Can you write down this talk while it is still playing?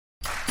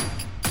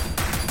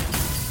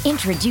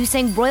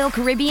Introducing Royal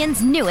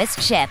Caribbean's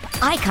newest ship,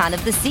 Icon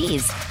of the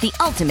Seas, the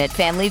ultimate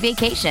family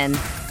vacation.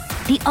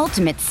 The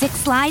ultimate 6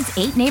 slides,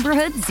 8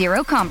 neighborhoods,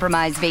 0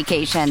 compromise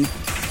vacation.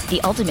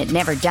 The ultimate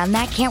never done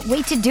that, can't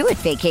wait to do it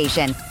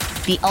vacation.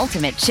 The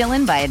ultimate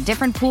chillin' by a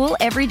different pool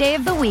every day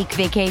of the week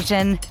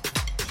vacation.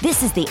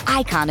 This is the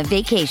Icon of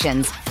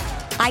Vacations.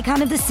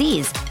 Icon of the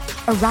Seas,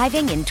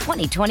 arriving in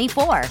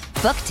 2024.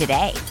 Book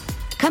today.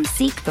 Come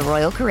seek the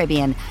Royal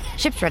Caribbean.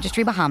 Ships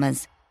Registry,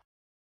 Bahamas.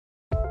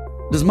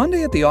 Does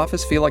Monday at the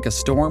office feel like a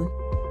storm?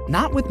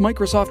 Not with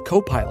Microsoft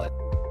Copilot.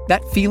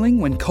 That feeling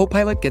when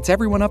Copilot gets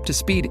everyone up to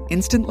speed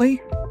instantly?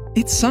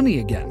 It's sunny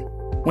again.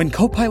 When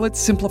Copilot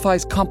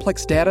simplifies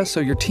complex data so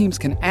your teams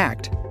can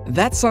act,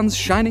 that sun's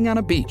shining on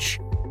a beach.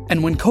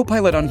 And when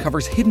Copilot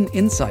uncovers hidden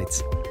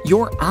insights,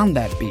 you're on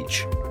that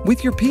beach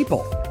with your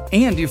people,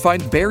 and you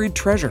find buried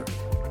treasure.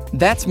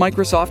 That's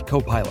Microsoft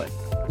Copilot.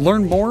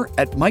 Learn more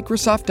at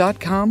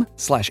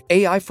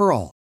Microsoft.com/AI for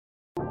all.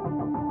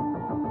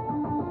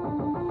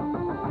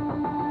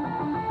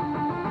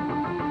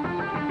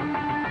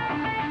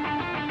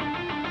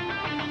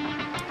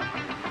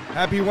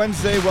 Happy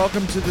Wednesday.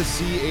 Welcome to the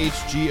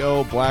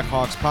CHGO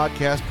Blackhawks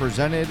podcast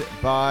presented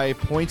by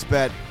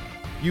PointsBet.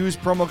 Use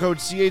promo code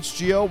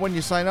CHGO when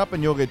you sign up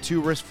and you'll get 2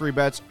 risk-free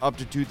bets up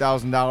to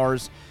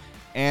 $2,000.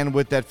 And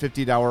with that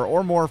 $50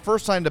 or more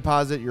first-time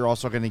deposit, you're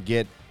also going to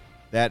get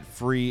that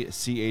free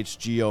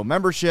CHGO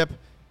membership,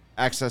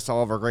 access to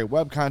all of our great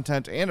web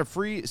content, and a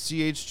free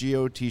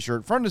CHGO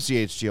t-shirt from the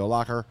CHGO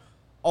locker.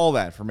 All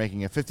that for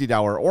making a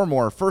 $50 or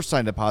more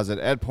first-time deposit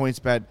at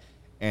PointsBet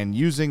and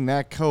using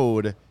that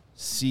code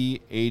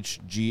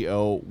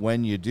CHGO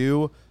when you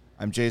do.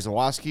 I'm Jay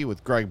Zawoski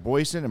with Greg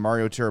Boyson and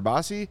Mario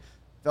Tirabassi.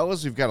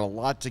 Fellas, we've got a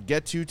lot to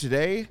get to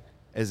today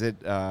as it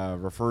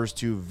refers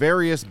to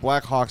various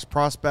Blackhawks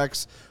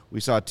prospects. We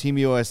saw Team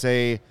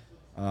USA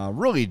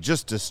really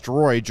just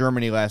destroy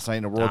Germany last night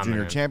in the World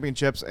Junior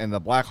Championships, and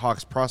the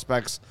Blackhawks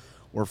prospects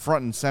were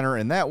front and center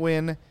in that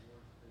win.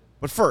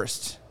 But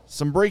first,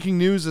 some breaking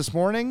news this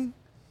morning.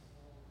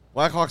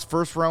 Blackhawks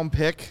first-round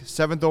pick,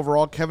 7th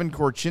overall, Kevin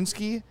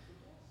Korchinski,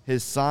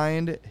 has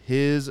signed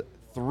his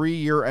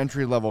 3-year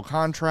entry-level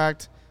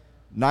contract,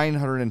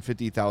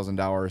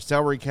 $950,000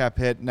 salary cap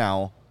hit.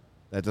 Now,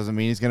 that doesn't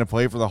mean he's going to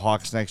play for the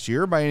Hawks next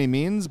year by any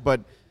means,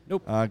 but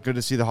good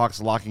to see the Hawks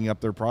locking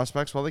up their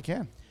prospects while they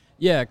can.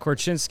 Yeah,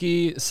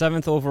 Korchinski,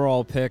 7th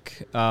overall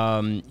pick.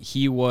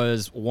 He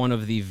was one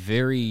of the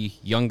very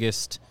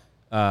youngest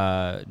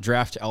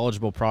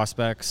draft-eligible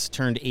prospects,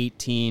 turned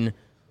 18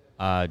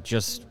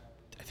 just,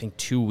 I think,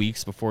 2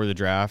 weeks before the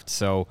draft,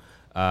 so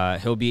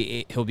he'll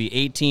be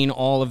 18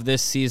 all of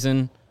this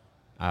season.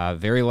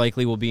 Very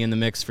likely will be in the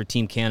mix for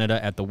Team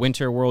Canada at the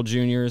Winter World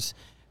Juniors,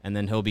 and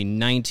then he'll be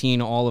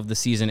 19 all of the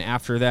season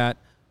after that.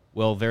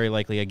 Will very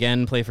likely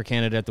again play for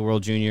Canada at the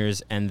World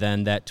Juniors, and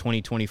then that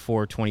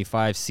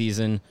 2024-25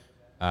 season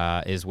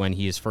is when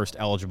he is first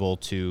eligible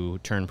to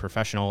turn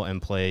professional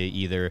and play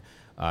either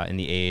in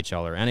the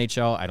AHL or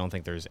NHL. I don't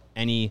think there's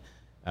any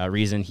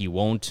reason he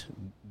won't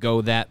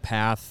go that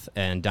path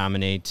and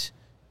dominate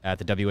at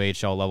the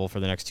WHL level for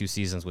the next 2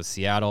 seasons with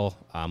Seattle,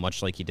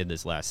 much like he did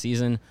this last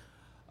season.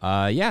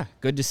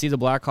 Good to see the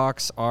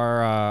Blackhawks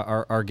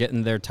are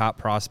getting their top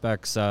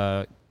prospects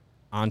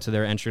onto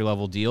their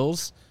entry-level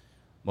deals.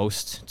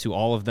 Most to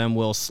all of them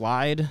will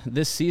slide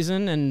this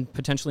season and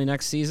potentially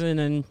next season,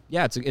 and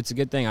it's a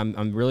good thing.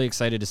 I'm really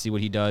excited to see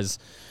what he does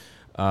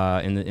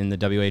in the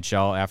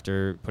WHL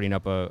after putting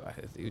up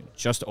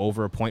just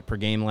over a point per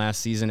game last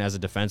season as a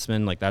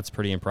defenseman. Like, that's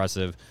pretty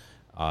impressive.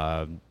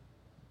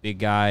 Big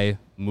guy,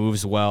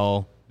 moves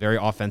well, very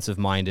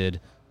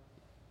offensive-minded.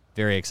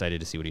 Very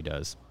excited to see what he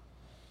does.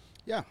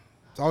 Yeah,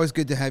 it's always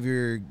good to have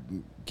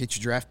get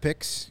your draft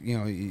picks. You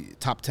know,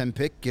 top 10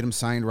 pick, get them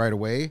signed right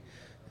away.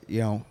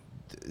 You know,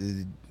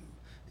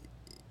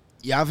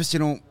 you obviously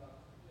don't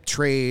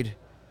trade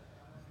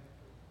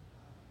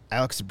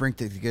Alex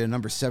DeBrincat to get a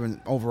number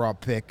 7 overall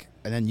pick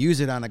and then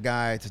use it on a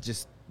guy to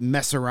just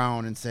mess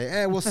around and say,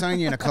 hey, we'll sign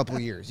you in a couple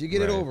of years. You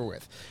get it over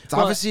with. It's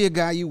obviously a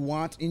guy you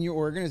want in your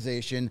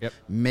organization. Yep.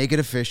 Make it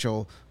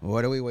official.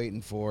 What are we waiting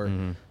for?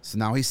 Mm-hmm. So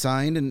now he's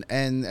signed,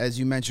 and as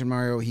you mentioned,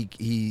 Mario,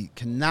 he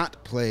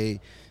cannot play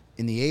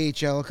in the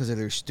AHL because of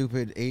their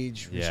stupid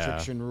age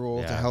restriction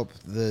rule to help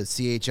the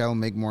CHL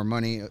make more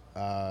money,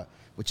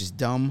 which is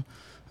dumb.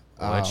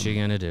 What you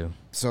gonna do?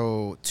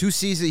 So 2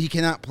 seasons he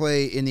cannot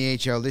play in the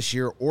AHL this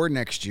year or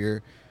next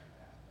year.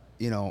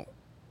 You know,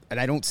 and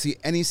I don't see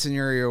any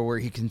scenario where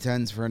he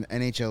contends for an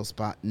NHL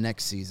spot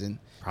next season.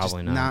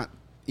 Probably just not.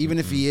 Even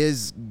if he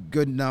is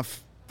good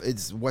enough,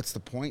 what's the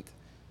point?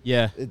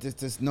 Yeah.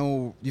 There's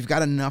no. You've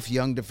got enough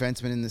young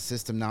defensemen in the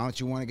system now that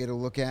you want to get a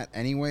look at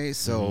anyway.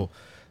 So,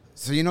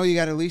 you know, you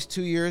got at least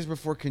 2 years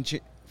before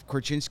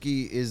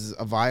Korchinski is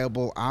a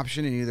viable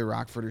option in either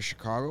Rockford or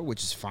Chicago,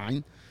 which is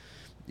fine.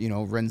 You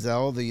know,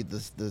 Renzel,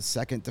 the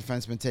second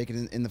defenseman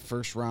taken in the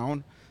first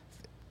round,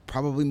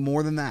 probably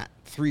more than that,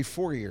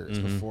 3-4 years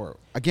before.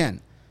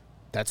 Again,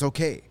 that's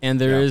okay. And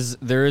there is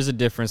a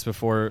difference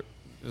before,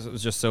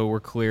 just so we're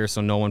clear,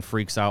 so no one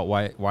freaks out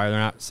why they're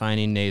not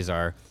signing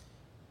Nazar.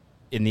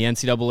 in the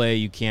NCAA,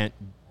 you can't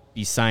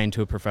be signed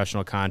to a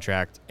professional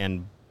contract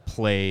and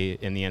play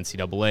in the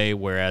NCAA,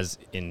 whereas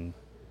in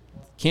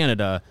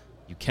Canada,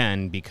 you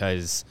can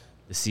because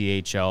the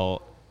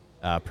CHL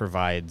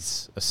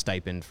provides a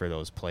stipend for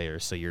those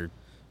players. So you're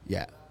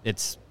a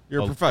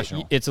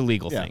professional. It's a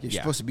legal thing. You're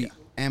supposed to be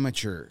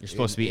amateur. You're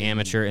supposed to be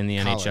amateur in the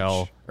college.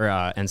 NHL or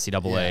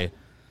NCAA. Yeah.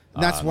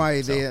 That's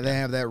why they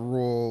have that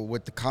rule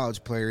with the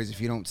college players.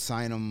 If you don't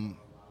sign them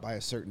by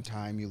a certain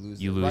time, you lose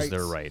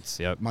their rights.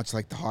 Yep. Much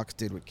like the Hawks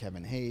did with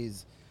Kevin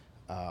Hayes.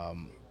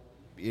 And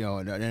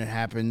it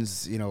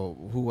happens.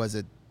 Who was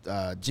it?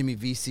 Jimmy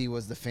Vesey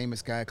was the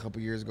famous guy a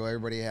couple years ago.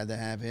 Everybody had to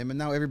have him, and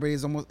now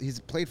he's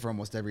played for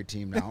almost every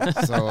team now.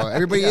 So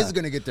everybody is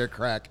going to get their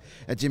crack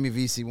at Jimmy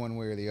Vesey one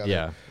way or the other.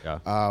 Yeah.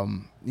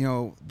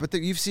 But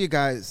you see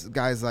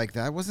guys like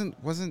that. Was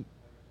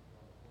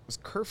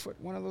Kerfoot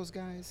one of those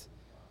guys?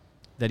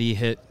 That he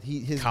hit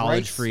his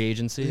college rights, free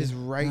agency. His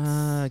rights.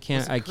 I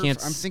can't I'm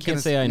thinking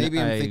of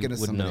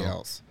somebody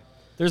else.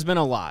 There's been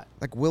a lot.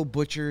 Like Will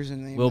Butcher's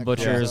name. Will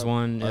Butcher is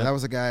one. That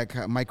was a guy.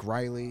 Mike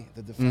Riley,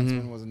 the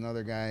defenseman, was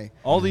another guy.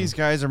 All these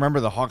guys, remember,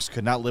 the Hawks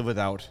could not live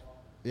without.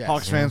 Yes.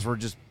 Hawks fans were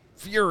just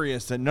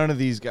furious that none of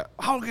these guys.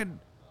 How could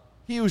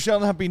he who shall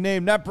not be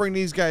named not bring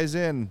these guys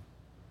in?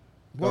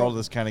 Well, all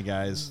this kind of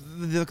guys.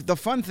 The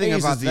fun thing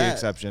Hayes about is the that,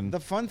 exception. The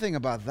fun thing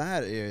about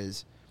that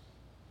is,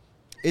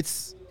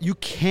 you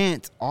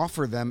can't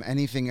offer them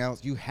anything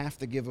else. You have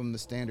to give them the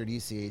standard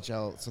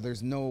ECHL. So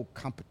there's no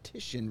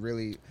competition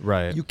really.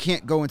 Right. You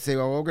can't go and say,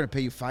 "Well, we're going to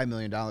pay you $5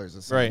 million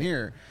to sign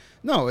here."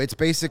 No, it's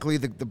basically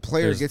the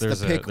player gets to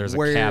pick there's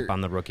where. a cap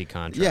on the rookie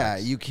contract. Yeah,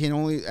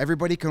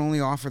 everybody can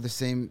only offer the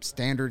same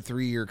standard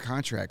 3-year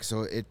contract.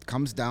 So it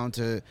comes down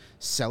to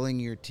selling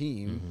your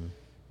team.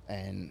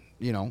 And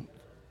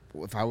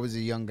if I was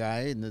a young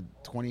guy in the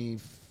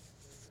 2013s,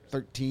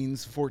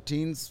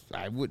 14s,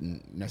 I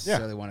wouldn't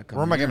necessarily want to come.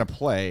 Where am I here. going to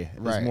play?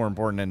 Right. Is more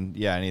important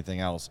than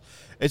anything else.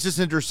 It's just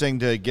interesting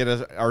to get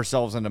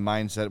ourselves into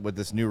mindset with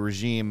this new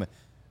regime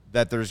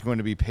that there's going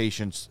to be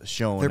patience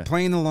shown. They're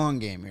playing the long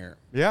game here.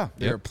 Yeah,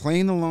 They're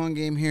playing the long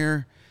game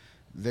here.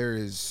 There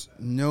is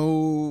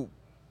no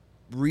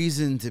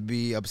reason to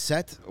be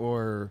upset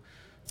or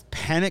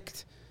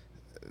panicked.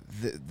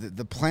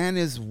 The plan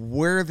is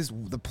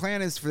the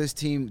plan is for this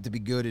team to be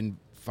good in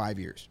 5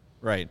 years.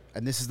 Right.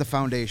 And this is the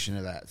foundation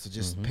of that. So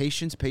just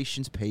patience.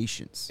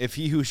 If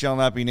he who shall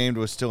not be named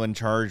was still in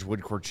charge,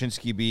 would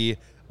Korchinski be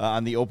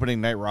on the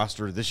opening night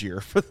roster this year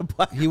for the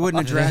Blackhawks? He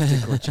wouldn't have drafted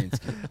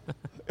Korchinski.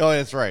 Oh,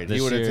 that's right. This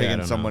he would have year, I taken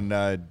don't someone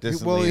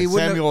distantly. Well, he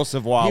wouldn't Samuel have-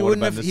 Savoie he would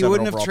wouldn't have have, been the he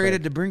wouldn't have overall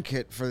traded pick.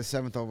 DeBrincat for the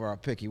 7th overall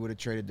pick. He would have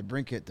traded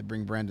DeBrincat to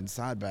bring Brandon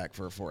Saad back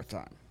for a 4th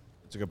time.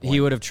 That's a good point.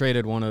 He would have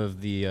traded one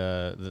of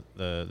the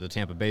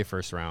Tampa Bay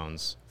first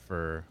rounds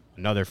for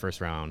another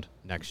first round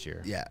next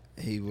year. Yeah,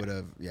 he would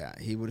have. Yeah,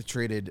 he would have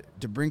traded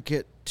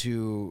DeBrincat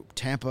to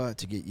Tampa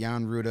to get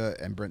Jan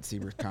Ruda and Brent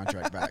Seaver's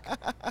contract back.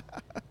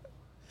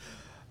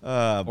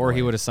 Or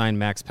he would have signed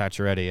Max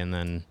Pacioretty, and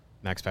then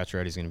Max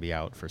Pacioretty's going to be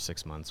out for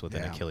 6 months with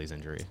an Yeah. Achilles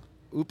injury.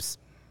 Oops.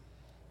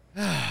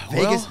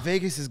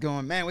 Vegas is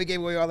going, man, we gave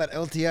away all that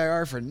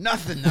LTIR for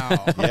nothing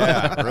now.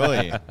 Yeah,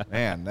 really.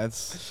 Man,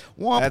 that's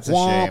Womp, a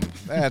womp. shame.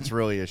 That's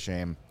really a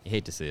shame. You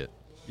hate to see it.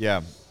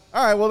 Yeah.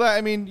 All right. Well,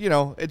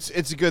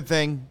 it's a good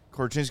thing.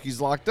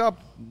 Korchinski's locked up.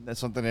 That's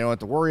something they don't have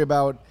to worry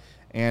about.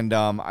 And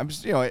I'm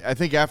just, I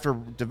think after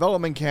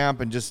development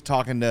camp and just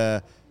talking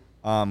to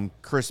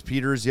Chris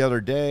Peters the other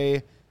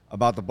day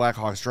about the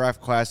Blackhawks draft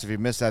class, if you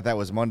missed that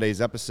was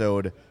Monday's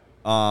episode.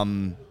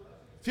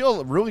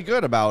 Feel really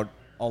good about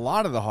a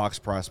lot of the Hawks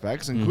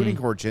prospects, including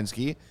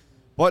Korchinski,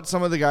 but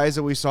some of the guys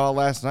that we saw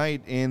last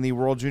night in the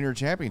World Junior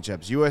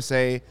Championships.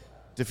 USA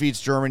defeats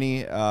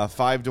Germany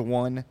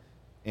 5-1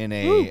 in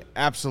a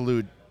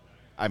absolute.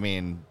 I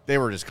mean, they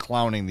were just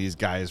clowning these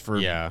guys for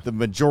the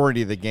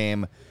majority of the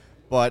game.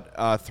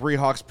 But 3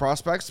 Hawks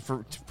prospects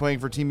playing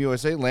for Team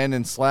USA.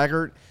 Landon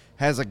Slaggert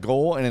has a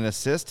goal and an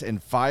assist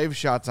and 5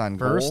 shots on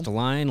goal. First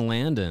line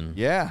Landon.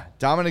 Yeah.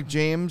 Dominic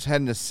James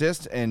had an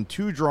assist and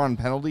 2 drawn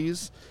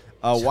penalties.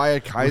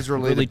 Wyatt Kaiser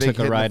really took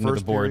a ride into the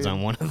first boards period.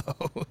 on one of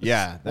those.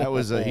 Yeah, that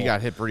was he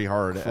got hit pretty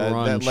hard. That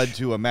Crunch. led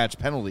to a match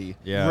penalty.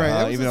 Yeah.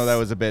 Right. Even though that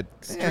was a bit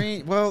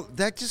strange. Well,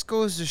 that just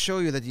goes to show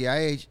you that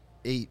the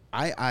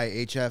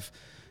IIHF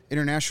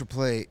international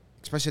play,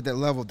 especially at that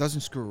level,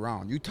 doesn't screw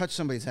around. You touch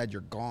somebody's head,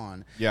 you're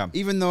gone. Yeah.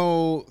 Even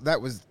though that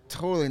was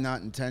totally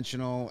not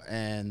intentional,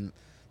 and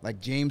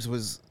like James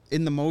was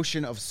in the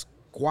motion of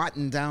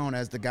squatting down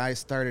as the guy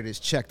started his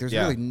check. There's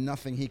really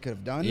nothing he could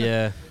have done.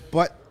 Yeah.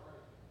 But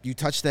you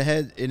touch the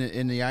head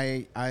in the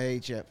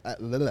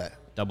IHF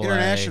Double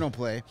international A,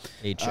 play.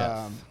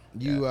 HF.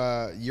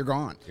 You're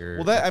gone.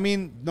 Well, that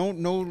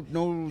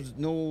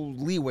No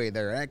leeway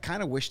there. I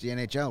kind of wish the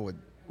NHL would.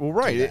 Well,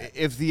 right.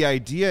 If the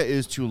idea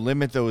is to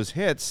limit those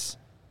hits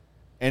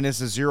and it's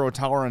a zero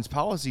tolerance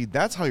policy,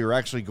 that's how you're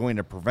actually going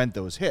to prevent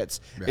those hits.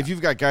 Yeah. If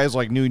you've got guys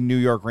like New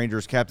York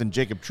Rangers captain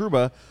Jacob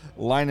Trouba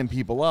lining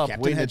people up,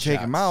 waiting to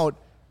take him out,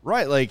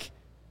 right, like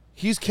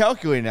he's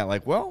calculating that,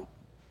 like, well,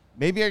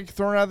 maybe I can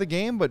throw him out of the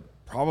game, but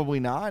Probably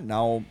not.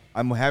 Now,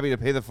 I'm happy to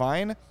pay the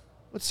fine.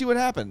 Let's see what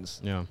happens.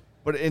 Yeah.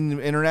 But in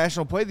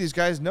international play, these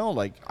guys know,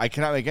 like, I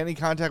cannot make any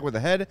contact with the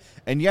head.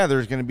 And, yeah,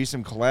 there's going to be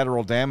some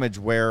collateral damage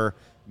where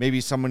maybe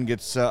someone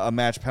gets a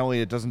match penalty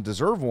that doesn't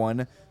deserve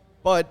one.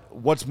 But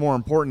what's more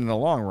important in the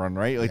long run,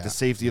 right? Like the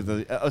safety of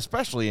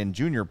especially in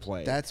junior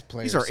play. That's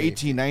player These are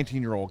safety. 18,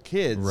 19-year-old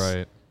kids.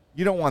 Right.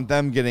 You don't want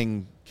them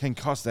getting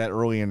concussed that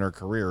early in their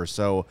career.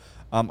 So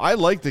I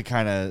like the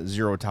kind of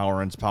zero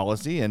tolerance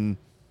policy, and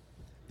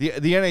the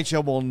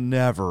NHL will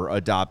never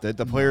adopt it.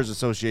 The Players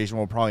Association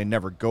will probably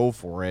never go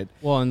for it.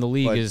 Well, and the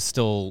league is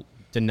still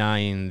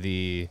denying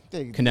the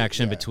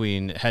connection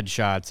between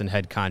headshots and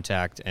head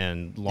contact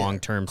and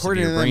long-term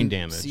severe brain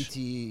damage. CT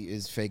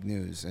is fake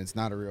news, and it's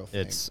not a real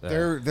thing. It's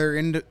their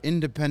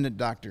independent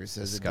doctor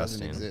says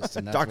disgusting. it doesn't exist.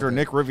 And that's Dr. what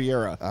Nick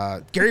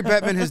Riviera. Gary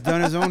Bettman has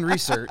done his own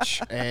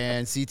research,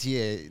 and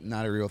CTA,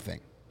 not a real thing.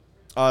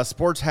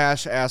 Sports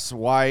Hash asks,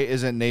 why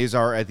isn't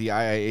Nazar at the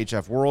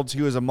IIHF Worlds?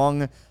 He was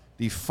among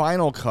the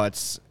final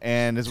cuts,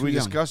 and as we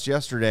discussed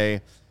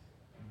yesterday,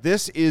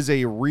 this is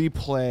a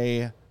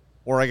replay,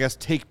 or I guess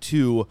take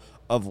two,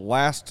 of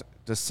last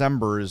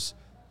December's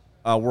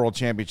World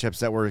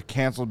Championships that were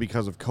canceled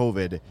because of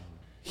COVID.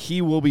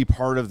 He will be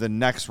part of the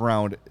next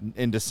round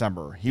in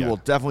December. He will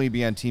definitely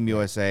be on Team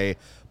USA,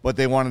 but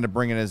they wanted to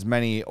bring in as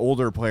many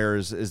older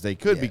players as they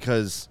could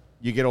because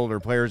you get older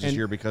players this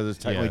year because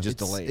it's technically just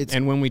delayed.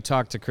 And when we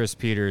talked to Chris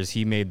Peters,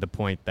 he made the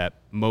point that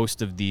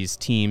most of these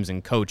teams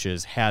and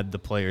coaches had the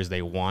players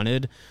they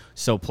wanted.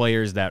 So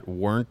players that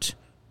weren't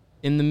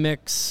in the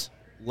mix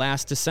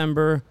last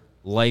December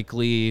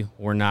likely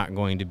were not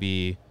going to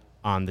be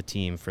on the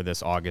team for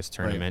this August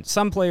tournament. Right.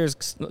 Some players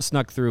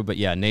snuck through, but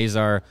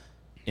Nazar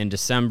in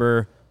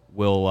December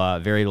will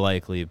very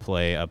likely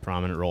play a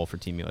prominent role for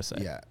Team USA.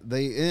 Yeah,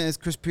 as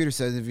Chris Peters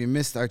says, if you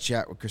missed our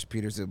chat with Chris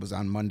Peters, it was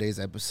on Monday's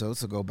episode,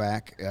 so go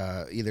back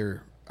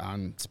either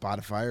on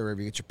Spotify or wherever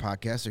you get your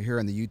podcasts or here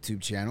on the YouTube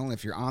channel.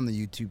 If you're on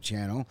the YouTube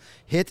channel,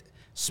 hit,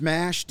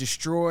 smash,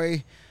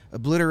 destroy,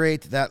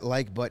 obliterate that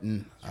like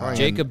button.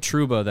 Jacob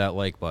Trouba, that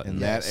like button. In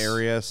that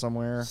area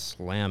somewhere.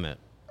 Slam it.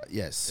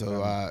 Yes,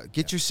 so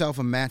get yourself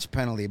a match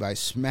penalty by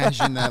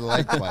smashing that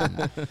like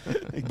button.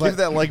 Give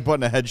that like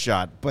button a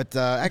headshot. But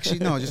actually,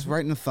 no, just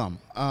right in the thumb.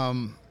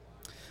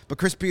 But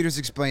Chris Peters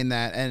explained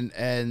that,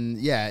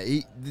 and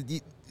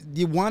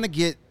you want to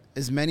get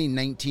as many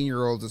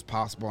 19-year-olds as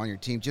possible on your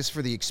team just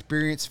for the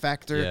experience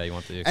factor. Yeah, you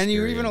want the experience. And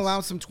you even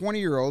allow some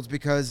 20-year-olds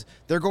because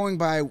they're going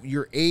by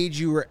your age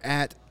you were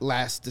at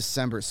last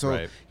December.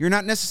 So you're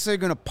not necessarily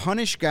going to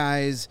punish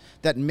guys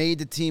that made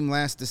the team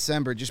last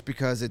December just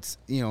because it's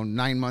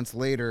 9 months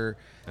later.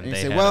 And you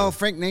say, well,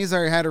 Frank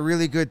Nazar had a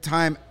really good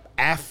time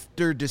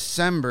after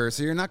December.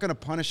 So you're not going to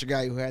punish a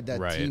guy who had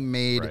that team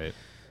made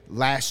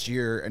last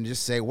year and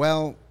just say,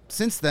 well,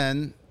 since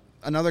then,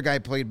 another guy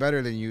played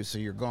better than you, so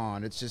you're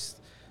gone. It's just...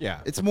 Yeah,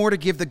 it's more to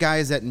give the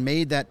guys that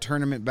made that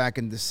tournament back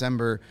in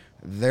December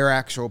their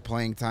actual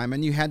playing time,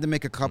 and you had to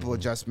make a couple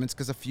adjustments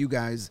because a few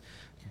guys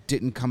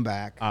didn't come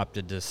back,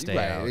 opted to stay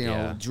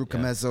out. Drew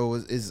Comezzo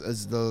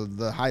is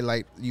the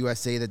highlight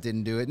USA that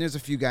didn't do it, and there's a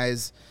few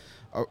guys,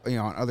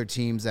 on other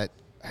teams that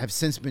have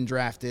since been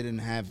drafted and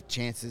have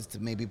chances to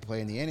maybe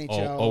play in the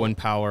NHL. Owen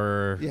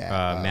Power,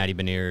 Matty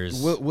Beniers.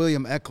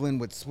 William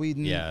Eklund with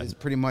Sweden is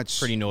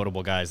pretty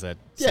notable guys that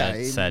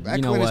said Eklund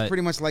you know what? is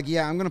pretty much like,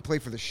 I'm going to play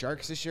for the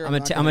Sharks this year. I'm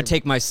going to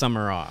take my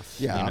summer off.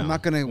 Yeah, I'm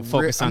not going to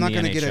focus on the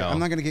NHL. I'm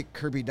not going to get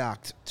Kirby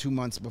docked 2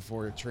 months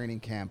before training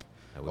camp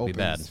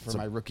opens for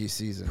my rookie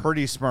season.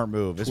 Pretty smart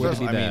move.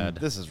 Especially,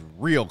 this is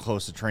real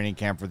close to training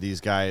camp for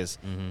these guys.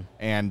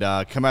 And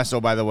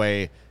Comezzo, by the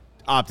way,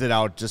 opted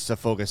out just to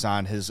focus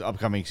on his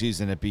upcoming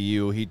season at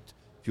BU.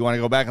 If you want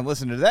to go back and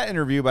listen to that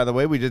interview, by the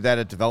way, we did that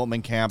at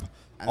development camp.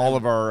 All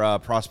of our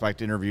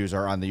prospect interviews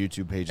are on the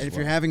YouTube page. And if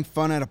you're having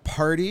fun at a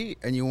party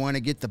and you want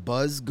to get the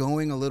buzz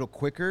going a little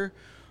quicker,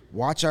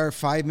 watch our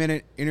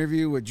 5-minute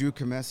interview with Drew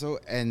Comezzo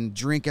and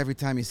drink every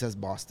time he says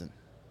Boston.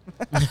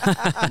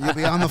 You'll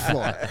be on the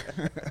floor.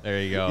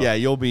 There you go. Yeah,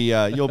 you'll be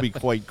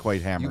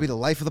quite hammered. You'll be the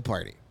life of the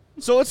party.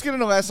 So let's get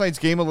into last night's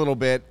game a little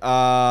bit.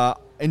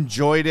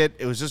 Enjoyed it.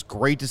 It was just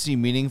great to see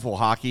meaningful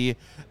hockey,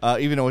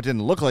 even though it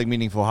didn't look like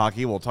meaningful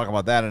hockey. We'll talk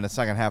about that in the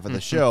second half of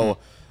the show.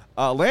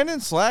 Landon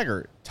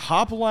Slaggert,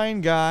 top-line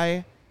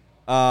guy,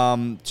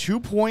 2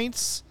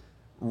 points,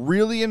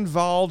 really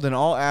involved in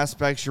all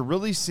aspects. You're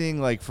really seeing,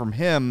 like, from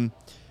him,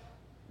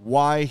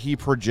 why he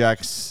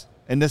projects,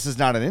 and this is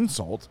not an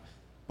insult,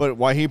 but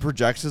why he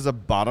projects as a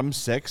bottom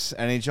 6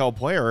 NHL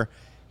player.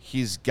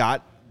 He's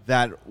got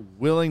that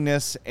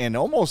willingness and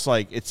almost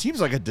like, it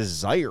seems like a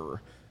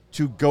desire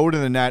to go to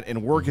the net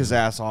and work his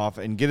ass off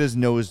and get his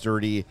nose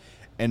dirty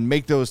and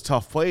make those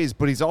tough plays.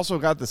 But he's also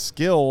got the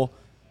skill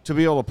to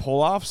be able to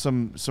pull off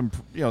some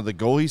the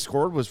goal he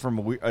scored was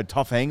from a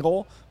tough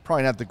angle.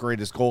 Probably not the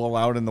greatest goal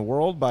allowed in the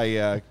world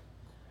by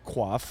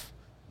Quaff.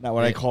 Not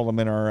what I call him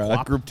in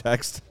our group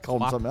text. Call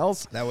him something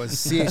else. That was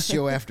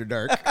CHGO After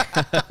Dark.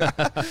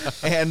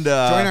 And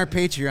join our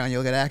Patreon.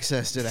 You'll get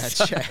access to that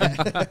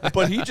chat.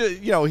 But he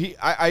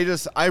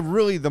just, I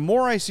really, the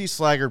more I see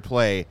Slaggert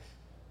play,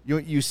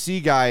 you see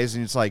guys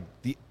and it's like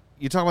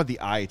you talk about the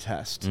eye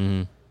test.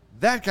 Mm-hmm.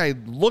 That guy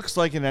looks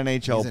like an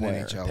NHL He's an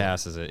player. NHL.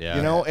 Passes it, yeah.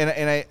 You know,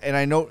 and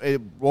I know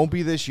it won't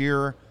be this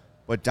year,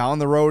 but down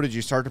the road as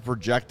you start to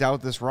project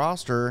out this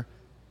roster,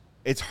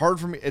 it's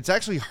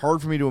actually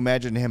hard for me to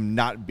imagine him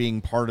not being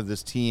part of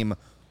this team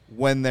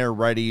when they're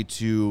ready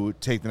to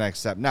take the next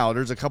step. Now,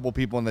 there's a couple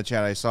people in the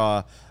chat. I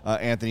saw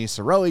Anthony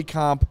Cirelli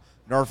comp.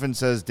 Norfin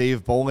says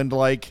Dave Boland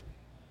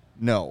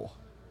no.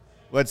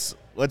 Let's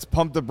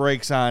pump the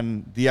brakes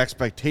on the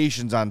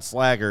expectations on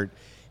Slaggert.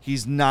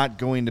 He's not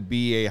going to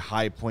be a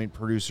high point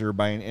producer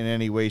in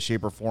any way,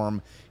 shape, or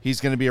form.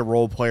 He's going to be a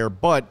role player.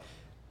 But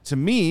to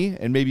me,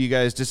 and maybe you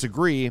guys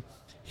disagree,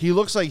 he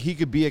looks like he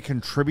could be a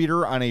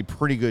contributor on a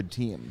pretty good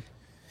team.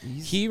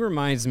 He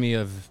reminds me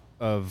of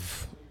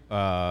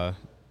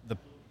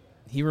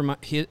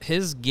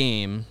his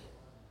game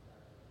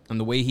and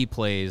the way he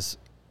plays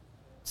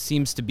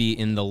seems to be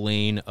in the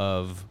lane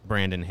of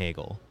Brandon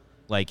Hagel.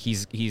 Like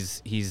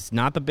he's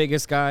not the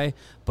biggest guy,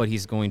 but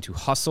he's going to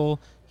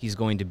hustle. He's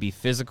going to be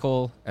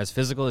physical as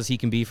he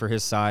can be for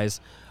his size.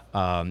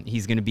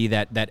 He's going to be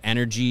that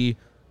energy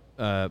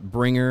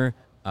bringer.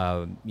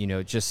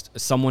 Just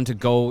someone to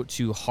go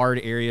to hard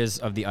areas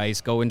of the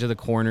ice, go into the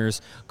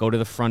corners, go to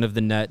the front of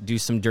the net, do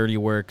some dirty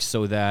work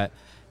so that,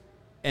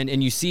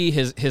 and you see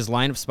his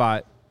lineup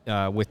spot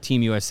with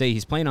Team USA.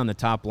 He's playing on the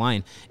top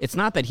line. It's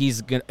not that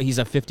he's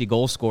a 50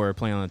 goal scorer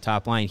playing on the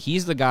top line.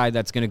 He's the guy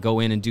that's going to go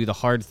in and do the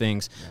hard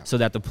things so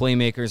that the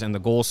playmakers and the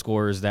goal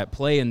scorers that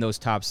play in those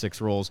top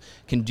 6 roles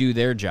can do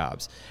their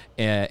jobs.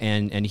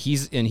 And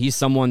he's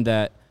someone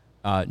that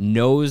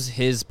knows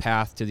his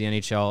path to the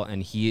NHL,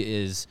 and he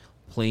is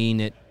playing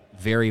it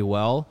very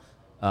well.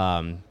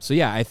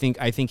 I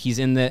think he's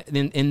in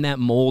that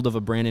mold of a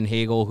Brandon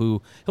Hagel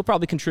who he'll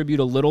probably contribute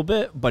a little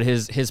bit, but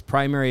his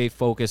primary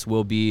focus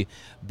will be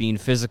being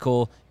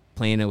physical,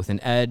 playing it with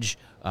an edge,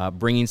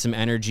 bringing some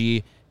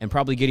energy, and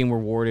probably getting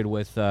rewarded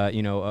with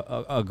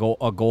a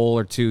goal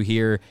or two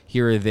here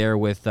or there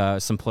with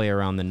some play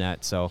around the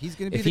net. So he's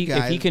gonna be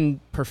if he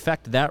can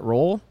perfect that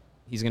role,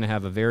 he's going to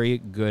have a very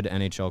good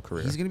NHL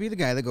career. He's going to be the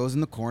guy that goes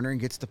in the corner and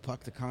gets the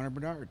puck to Connor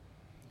Bedard.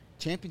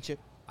 Championship.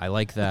 I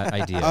like that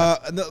idea.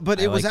 But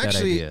it was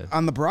actually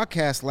on the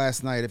broadcast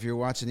last night, if you're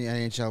watching the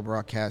NHL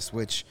broadcast,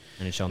 which...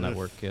 NHL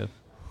Network, yeah.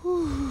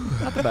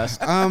 Not the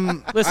best.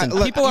 Listen,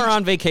 people are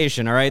on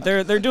vacation, all right?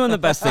 They're doing the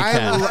best they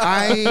can.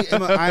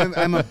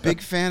 I'm a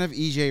big fan of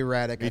EJ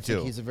Radic. Me too.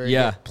 Think he's a very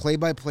good.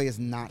 Play-by-play is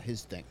not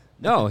his thing.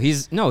 No,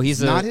 he's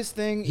not his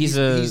thing. He's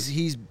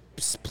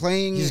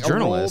playing a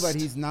role that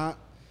he's not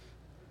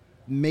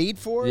made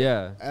for.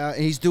 Yeah.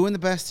 And he's doing the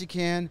best he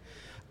can.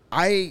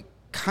 I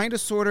kind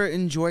of sort of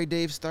enjoy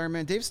Dave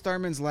Starman. Dave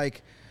Starman's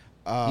like...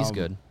 he's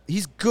good.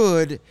 He's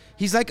good.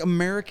 He's like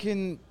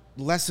American...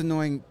 less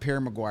annoying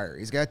Pierre Maguire.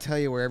 He's got to tell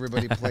you where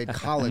everybody played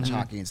college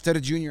hockey instead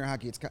of junior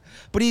hockey.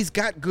 But he's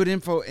got good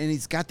info, and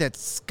he's got that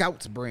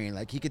scout's brain.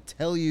 Like, he could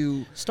tell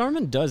you.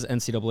 Starman does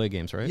NCAA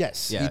games, right?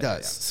 Yes, he does.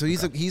 Yeah.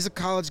 So he's a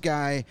college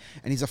guy,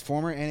 and he's a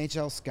former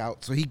NHL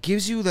scout. So he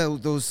gives you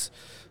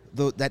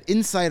that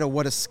insight of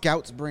what a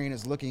scout's brain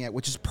is looking at,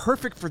 which is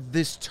perfect for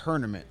this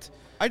tournament.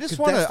 I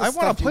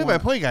want a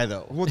play-by-play guy,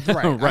 though. Well,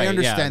 right. I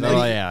understand that.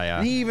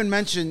 Yeah. He even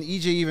mentioned,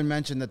 EJ even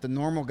mentioned that the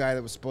normal guy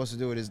that was supposed to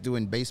do it is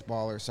doing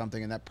baseball or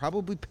something, and that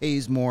probably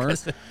pays more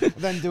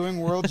than doing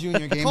World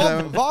Junior Games.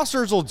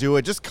 Vossers will do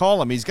it. Just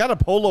call him. He's got a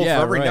polo for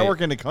every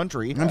network in the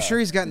country. I'm sure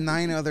he's got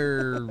 9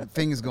 other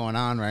things going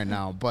on right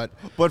now. But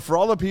for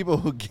all the people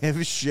who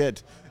give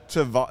shit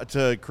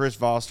to Chris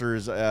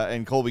Vossers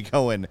and Colby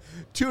Cohen,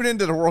 tune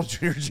into the World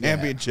Junior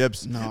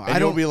Championships. No, and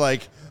you'll be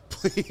like,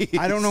 please.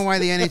 I don't know why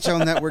the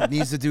NHL Network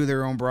needs to do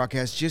their own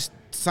broadcast. Just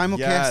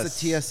simulcast the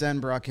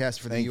TSN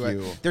broadcast for the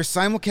U.S. They're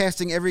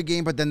simulcasting every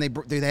game, but then they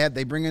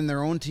bring in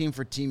their own team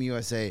for Team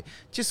USA.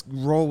 Just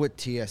roll with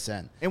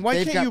TSN. And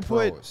why can't you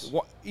put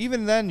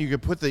even then you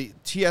could put the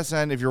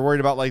TSN if you're worried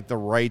about like the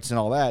rights and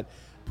all that.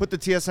 Put the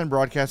TSN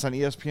broadcast on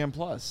ESPN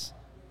Plus.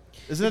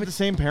 Isn't it the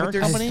same parent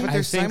company? But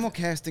they're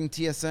simulcasting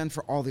TSN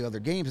for all the other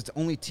games. It's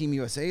only Team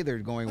USA they're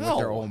going with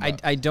their own.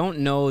 I don't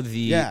know the...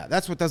 Yeah,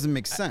 that's what doesn't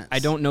make sense. I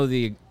don't know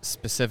the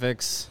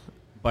specifics,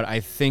 but I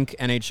think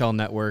NHL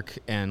Network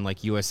and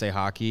like USA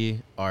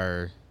Hockey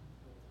are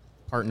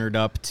partnered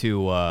up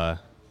to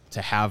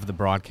have the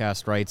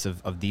broadcast rights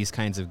of these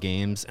kinds of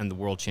games and the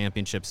World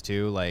Championships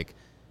too. Like,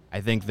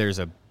 I think there's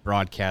a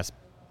broadcast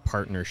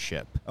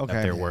partnership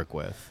that they work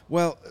with.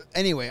 Well,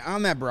 anyway,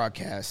 on that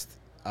broadcast...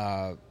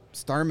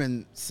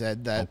 Starman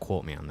said that. Don't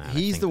quote me on that.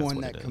 He's the one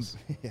that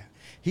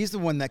he's the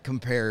one that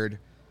compared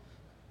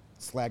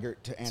Slaggert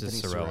to Anthony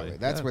Cirelli.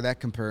 That's where that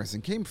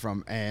comparison came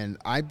from, and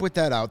I put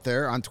that out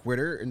there on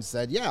Twitter and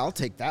said, "Yeah, I'll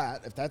take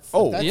that if that's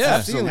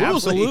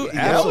absolutely.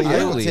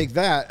 I will take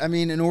that." I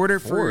mean, in order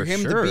for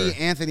him to be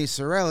Anthony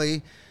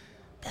Cirelli,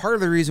 part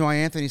of the reason why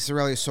Anthony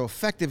Cirelli is so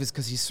effective is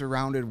because he's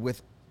surrounded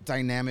with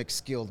dynamic,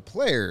 skilled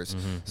players.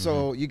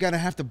 So you got to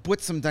have to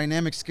put some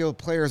dynamic, skilled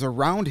players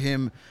around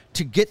him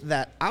to get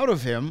that out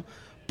of him.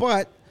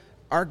 But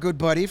our good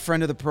buddy,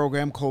 friend of the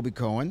program, Colby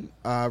Cohen,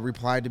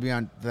 replied to me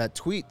on that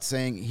tweet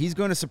saying he's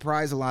going to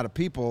surprise a lot of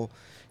people.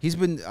 He's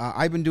been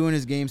I've been doing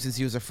his game since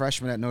he was a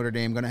freshman at Notre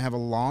Dame. Going to have a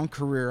long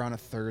career on a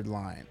third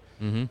line.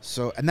 Mm-hmm.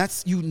 So, and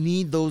that's you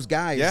need those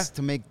guys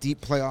to make deep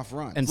playoff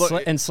runs. And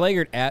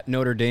Slaggert at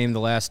Notre Dame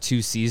the last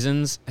 2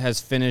 seasons has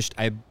finished,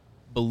 I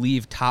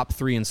believe, top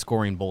 3 in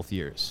scoring both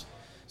years.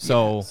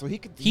 So,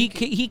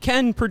 he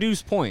can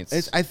produce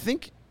points. I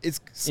think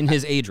it's in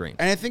his age range,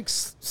 and I think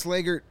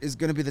Slaggert is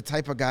going to be the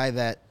type of guy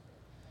that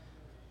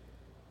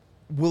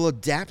will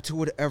adapt to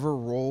whatever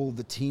role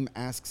the team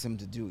asks him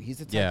to do. He's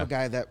the type of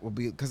guy that will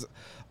be, because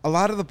a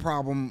lot of the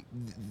problem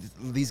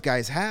these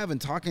guys have,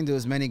 and talking to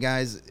as many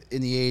guys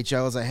in the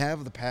AHL as I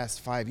have the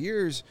past 5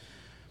 years,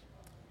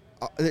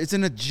 it's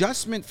an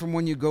adjustment from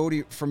when you go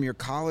from your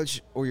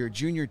college or your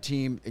junior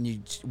team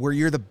and where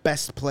you're the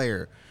best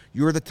player.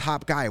 You're the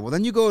top guy. Well,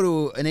 then you go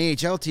to an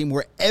AHL team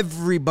where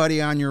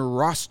everybody on your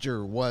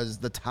roster was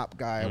the top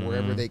guy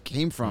wherever they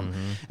came from.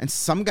 Mm-hmm. And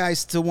some guys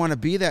still want to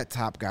be that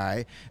top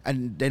guy,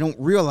 and they don't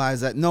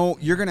realize that, no,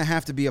 you're going to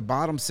have to be a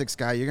bottom 6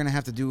 guy. You're going to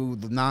have to do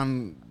the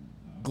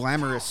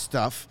non-glamorous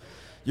stuff.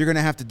 You're going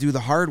to have to do the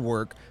hard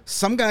work.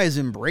 Some guys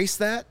embrace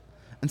that,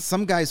 and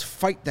some guys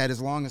fight that as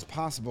long as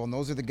possible, and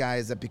those are the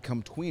guys that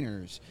become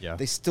tweeners. Yeah.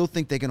 They still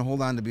think they can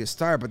hold on to be a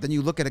star, but then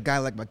you look at a guy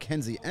like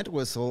Mackenzie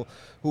Entwistle,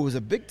 who was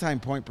a big-time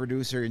point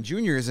producer in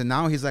juniors, and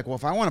now he's like, well,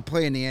 if I want to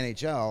play in the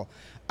NHL,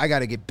 I got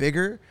to get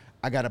bigger,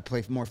 I got to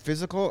play more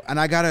physical, and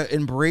I got to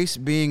embrace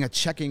being a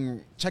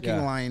checking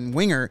line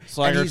winger.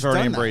 Slaggert's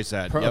already embraced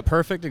that. A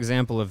perfect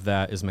example of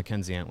that is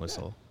Mackenzie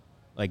Entwistle.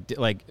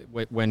 Like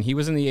when he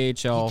was in the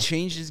AHL, he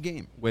changed his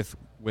game with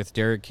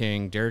Derek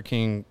King. Derek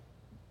King,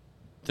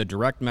 the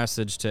direct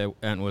message to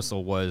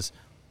Entwistle was,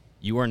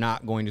 you are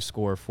not going to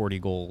score 40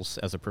 goals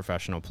as a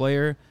professional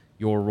player.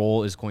 Your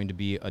role is going to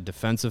be a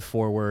defensive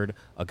forward,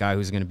 a guy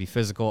who's going to be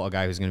physical, a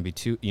guy who's going to be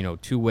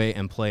two-way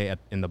and play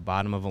in the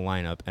bottom of a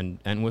lineup. And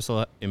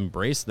Entwistle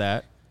embraced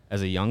that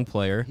as a young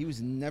player. He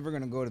was never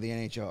going to go to the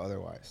NHL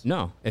otherwise.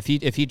 No, if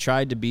he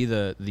tried to be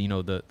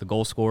the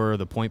goal scorer,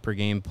 the point per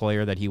game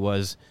player that he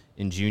was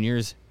in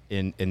juniors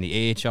in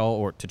the AHL,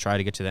 or to try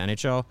to get to the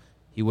NHL,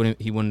 he wouldn't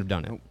have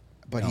done it.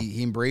 But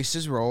he embraced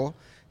his role.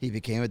 He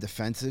became a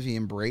defensive. He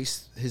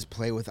embraced his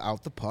play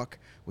without the puck,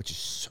 which is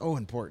so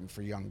important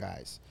for young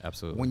guys.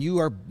 Absolutely.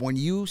 When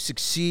you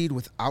succeed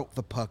without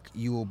the puck,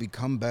 you will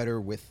become better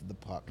with the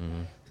puck.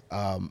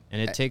 Mm-hmm.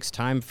 And it takes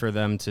time for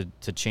them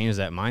to change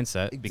that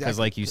mindset, exactly. Because,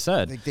 like you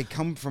said, they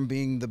come from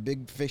being the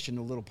big fish in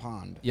the little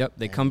pond. Yep,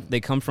 they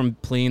come from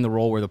playing the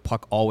role where the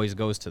puck always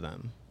goes to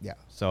them. Yeah.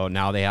 So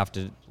now they have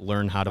to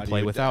learn how to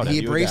play without it. He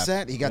embraced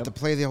that. He got to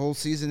play the whole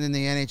season in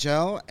the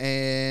NHL,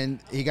 and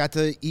he got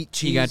to eat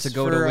cheese. He got to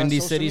go to Windy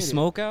City media.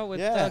 Smokeout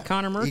with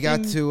Connor Murphy. He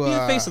got to be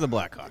the face of the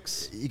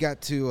Blackhawks. He got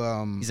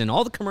to. He's in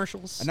all the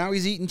commercials. And now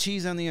he's eating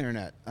cheese on the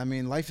internet. I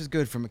mean, life is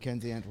good for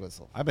Mackenzie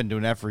Entwistle. I've been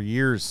doing that for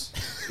years,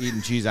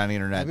 eating cheese on the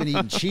internet. I've been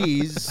eating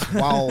cheese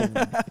while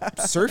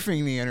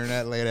surfing the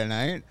internet late at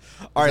night.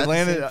 All right,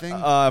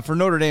 Landon. For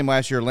Notre Dame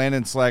last year,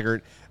 Landon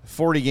Slaggert,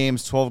 40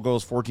 games, 12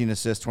 goals, 14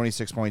 assists,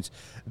 26 points.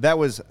 That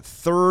was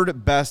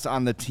third best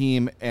on the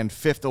team and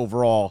 5th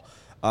overall.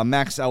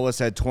 Max Ellis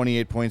had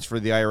 28 points for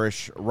the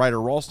Irish.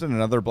 Ryder Ralston,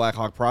 another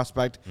Blackhawk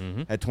prospect,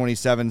 had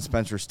 27.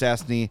 Spencer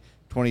Stastny,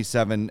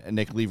 27.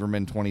 Nick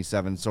Lieberman,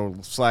 27. So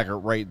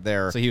Slaggert right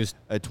there. So he was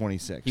at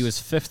 26. He was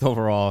 5th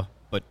overall,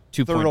 but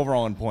third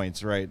overall in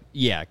points, right?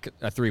 Yeah,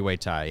 a 3-way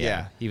tie.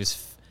 Yeah. He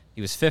was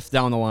 5th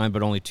down the line,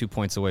 but only 2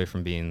 points away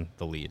from being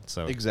the lead.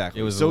 So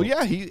exactly. It was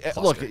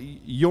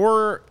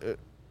your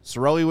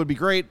Sorelli would be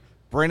great.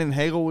 Brandon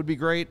Hagel would be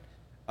great.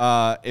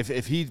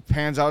 If he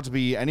pans out to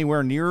be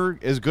anywhere near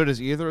as good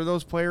as either of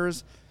those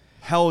players,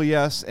 hell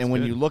yes. And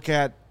when you look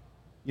at,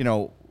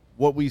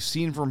 what we've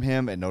seen from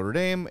him at Notre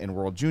Dame and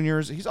World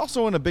Juniors, he's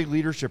also in a big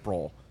leadership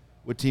role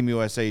with Team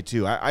USA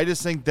too. I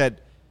just think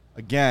that,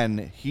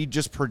 again, he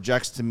just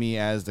projects to me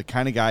as the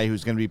kind of guy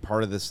who's going to be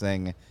part of this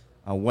thing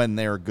when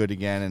they're good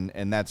again,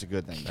 and that's a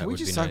good thing. Can we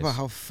just talk about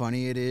how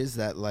funny it is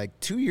that,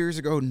 2 years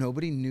ago,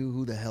 nobody knew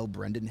who the hell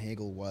Brendan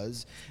Hagel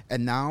was,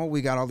 and now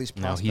we got all these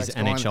prospects.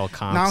 Now he's NHL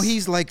comps. Now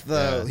he's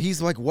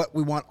he's like what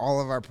we want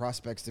all of our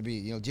prospects to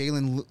be.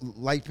 Jalen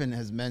Lightman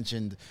has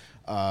mentioned,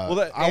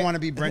 I want to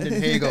be Brendan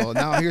Hagel.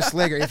 Now here's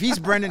Slaggert. If he's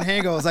Brendan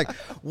Hagel, it's like,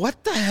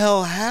 what the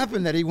hell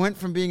happened that he went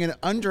from being an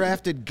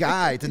undrafted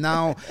guy to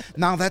now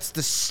that's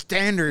the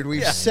standard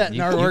we've set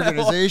in our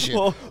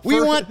organization.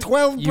 We want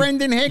 12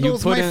 Brendan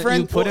Hagels, my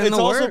friend.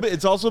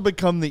 It's also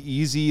become the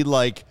easy, he's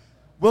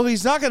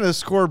not going to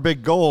score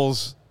big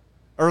goals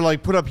or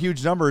put up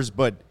huge numbers,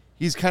 but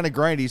he's kind of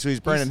grindy, so he's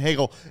Brandon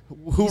Hagel,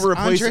 who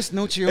replaced Andres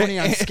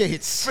Nocioni on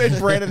skates. And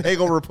Brandon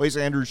Hagel replaced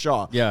Andrew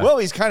Shaw. Yeah. Well,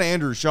 he's kind of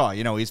Andrew Shaw.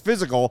 He's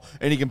physical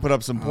and he can put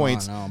up some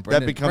points. No.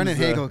 Brendan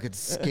Hagel could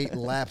skate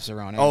laps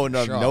around.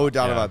 Andrew Shaw. No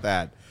doubt about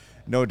that.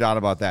 No doubt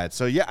about that.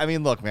 So yeah,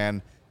 look,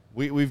 man,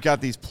 we've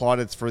got these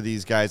plaudits for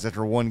these guys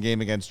after one game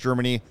against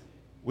Germany.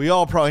 We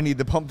all probably need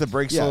to pump the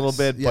brakes a little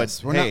bit,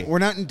 but we're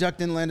not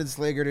inducting Landon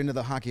Slaggert into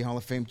the Hockey Hall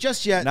of Fame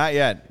just yet. Not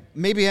yet.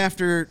 maybe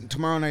after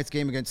tomorrow night's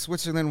game against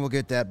Switzerland, we'll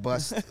get that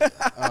bus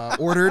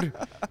ordered,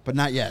 but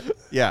not yet.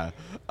 Yeah.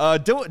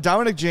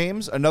 Dominic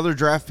James, another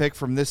draft pick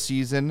from this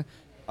season.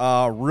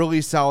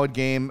 Really solid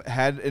game.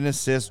 Had an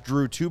assist.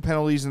 Drew 2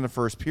 penalties in the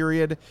first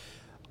period.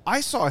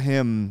 I saw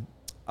him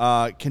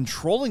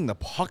controlling the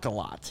puck a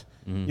lot.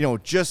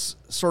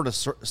 Just sort of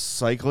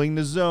cycling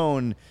the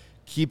zone,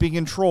 keeping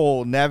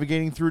control,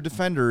 navigating through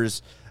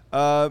defenders.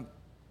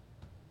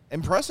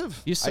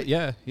 Impressive. He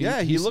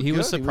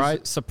was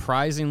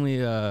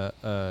surprisingly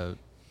all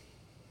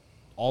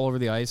over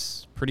the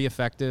ice, pretty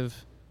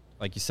effective.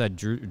 Like you said,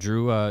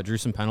 drew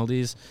some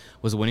penalties,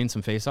 was winning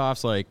some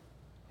faceoffs. Like,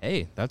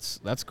 hey,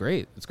 that's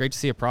great. It's great to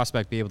see a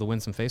prospect be able to win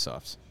some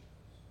faceoffs.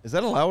 Is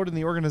that allowed in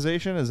the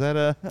organization? Is that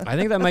a? I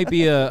think that might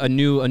be a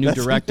new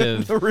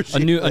directive. a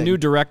new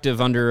directive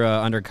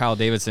under Kyle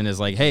Davidson is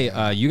like,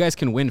 hey, you guys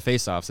can win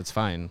faceoffs. It's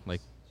fine. Like,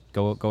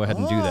 go ahead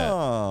and do that.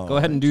 Go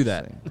ahead and do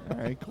that. All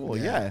right, cool.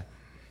 Yeah.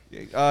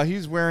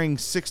 He's wearing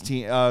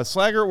 16.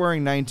 Slaggert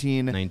wearing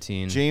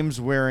 19. James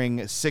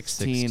wearing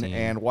 16.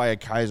 And Wyatt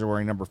Kaiser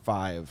wearing number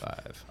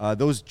 5.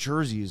 Those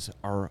jerseys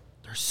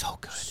they're so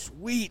good.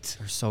 Sweet.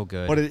 They're so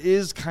good. But it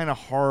is kind of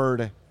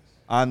hard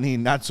on the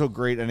not so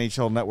great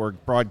NHL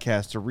Network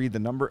broadcast to read the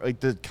number. Like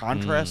the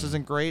contrast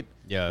isn't great.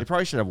 Yeah. They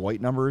probably should have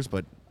white numbers,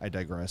 but I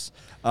digress.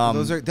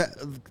 Those are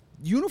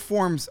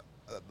uniforms.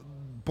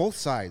 Both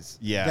sides.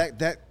 Yeah.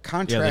 That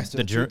contrast.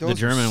 The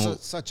German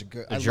such a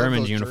good. The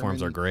German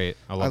uniforms are great.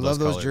 I love those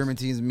colors. German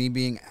teams. Me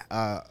being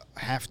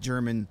half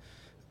German,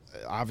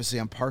 obviously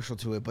I'm partial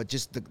to it, but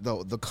just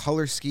the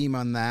color scheme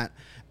on that,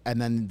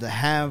 and then to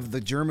have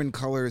the German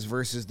colors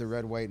versus the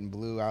red, white, and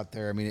blue out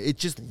there. I mean, it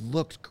just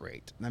looked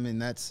great. I mean,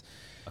 that's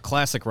a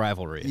classic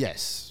rivalry.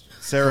 Yes.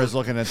 Sarah's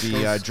looking at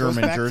the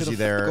German jersey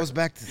there. It goes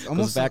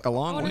back a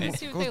long way.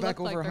 It goes back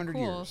over 100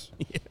 years.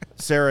 Yeah.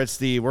 Sarah,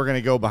 we're going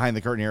to go behind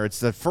the curtain here. It's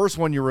the first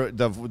one you wrote,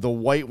 the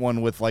white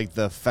one with like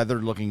the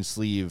feathered looking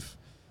sleeve,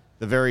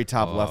 the very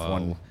top left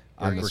one.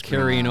 We're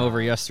carrying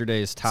over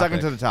yesterday's topic. Second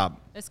to the top.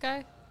 This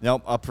guy?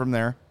 Nope, up from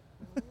there.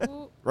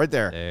 Right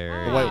there.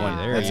 The white one.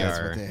 There that's you That's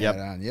are. what they Yep.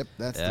 had on. Yep,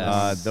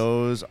 that's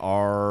those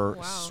are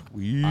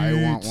sweet. I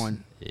want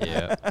one.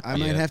 Yeah. I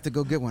might have to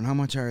go get one. How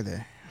much are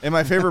they? And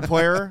my favorite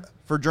player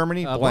for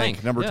Germany,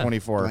 Blank. number Yeah.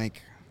 24.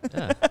 Blank.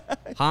 Yeah.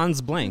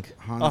 Hans Blank.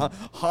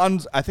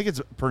 Hans, I think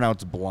it's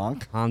pronounced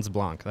Blanc. Hans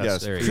Blanc. That's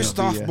Yes. there you go.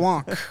 Christoph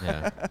Blanc.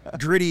 Yeah.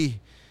 Gritty.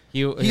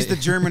 He's the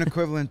German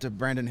equivalent of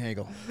Brandon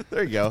Hagel.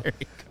 There you go.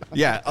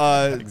 Yeah,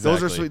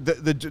 those are Exactly.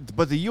 sweet.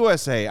 But the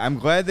USA, I'm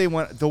glad they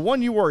went. The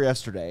one you wore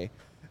yesterday,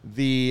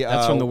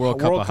 That's from the World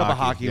Cup of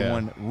Hockey yeah.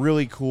 one,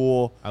 really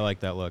cool. I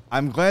like that look.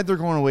 I'm glad they're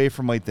going away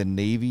from like the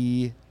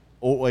navy,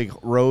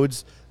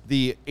 roads,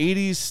 the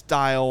 80s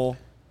style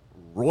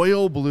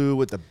royal blue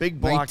with the big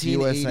block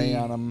USA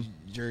on them.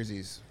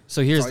 Jerseys.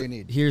 So That's all you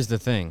need. here's the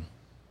thing.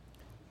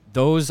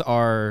 Those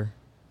are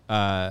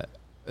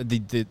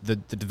the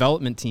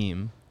development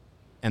team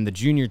and the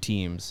junior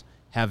teams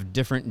have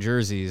different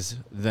jerseys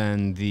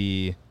than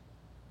the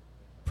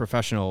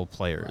professional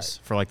players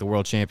for like the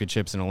World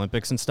Championships and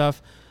Olympics and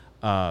stuff.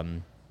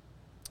 I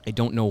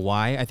don't know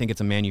why. I think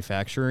it's a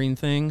manufacturing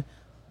thing,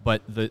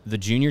 but the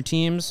junior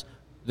teams,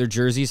 their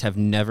jerseys have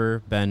never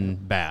been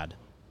bad,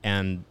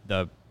 and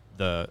the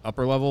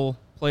upper level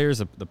players,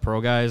 the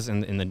pro guys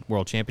in the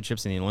World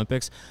Championships and the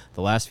Olympics,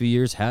 the last few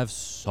years have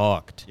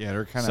sucked. Yeah,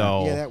 they're kind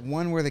of Yeah, that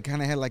one where they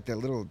kind of had like that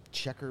little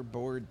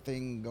checkerboard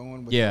thing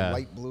going with the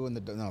light blue and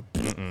the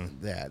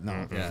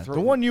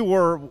The one you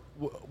wore,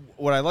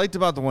 what I liked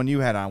about the one you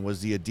had on was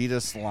the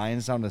Adidas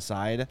lines down the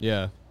side.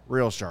 Yeah.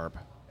 Real sharp.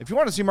 If you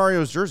want to see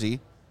Mario's jersey,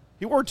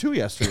 he wore 2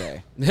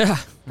 yesterday. Yeah.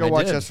 Go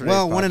watch yesterday.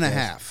 Well,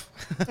 1.5.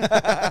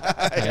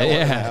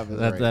 Yeah.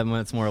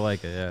 That's more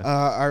like it.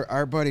 Yeah.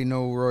 Our buddy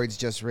No Roids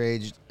Just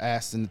Raged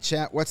asked in the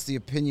chat, what's the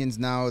opinions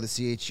now of the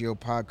CHGO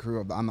pod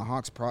crew on the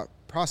Hawks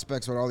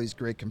prospects with all these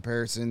great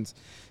comparisons?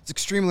 It's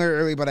extremely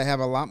early, but I have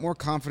a lot more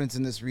confidence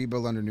in this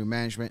rebuild under new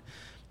management.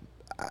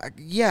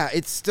 Yeah,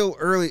 it's still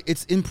early.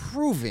 It's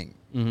improving,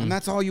 and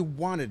that's all you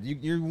wanted.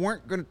 You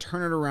weren't going to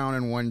turn it around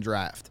in one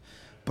draft,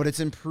 but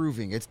it's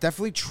improving. It's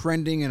definitely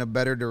trending in a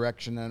better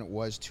direction than it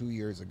was 2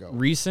 years ago.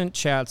 Recent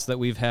chats that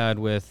we've had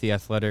with the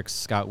Athletics'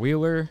 Scott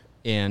Wheeler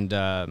and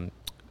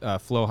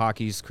Flow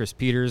Hockey's Chris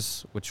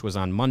Peters, which was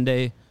on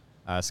Monday.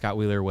 Scott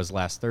Wheeler was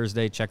last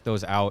Thursday. Check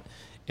those out.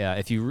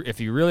 If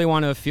you really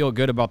want to feel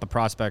good about the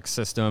prospect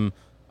system,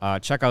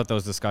 check out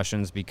those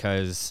discussions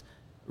because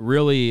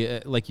really,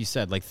 like you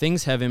said, like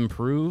things have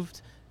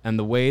improved, and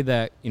the way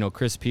that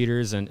Chris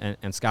Peters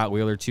and Scott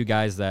Wheeler, two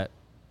guys that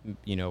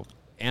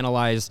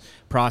analyze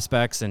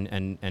prospects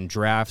and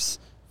drafts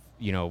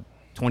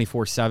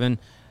 24/7,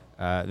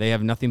 they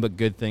have nothing but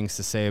good things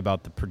to say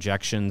about the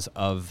projections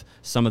of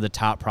some of the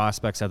top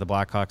prospects that the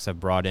Blackhawks have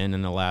brought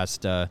in the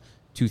last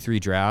 2-3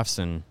 drafts.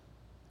 And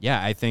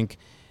yeah, I think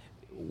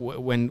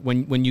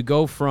when you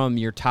go from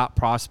your top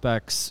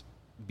prospects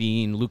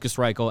being Lucas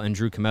Reichel and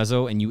Drew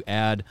Comezzo, and you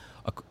add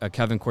a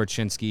Kevin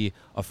Korchinski,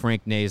 a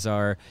Frank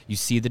Nazar, you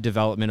see the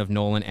development of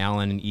Nolan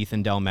Allen and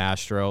Ethan Del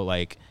Mastro,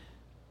 like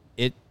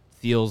it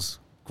feels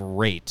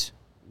great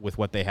with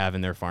what they have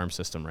in their farm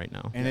system right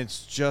now. And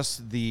it's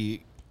just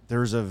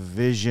there's a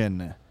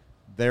vision.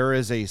 There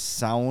is a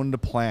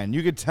sound plan.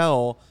 You could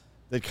tell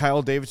that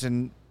Kyle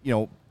Davidson,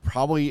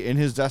 probably in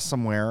his desk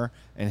somewhere,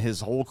 and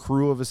his whole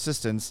crew of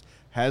assistants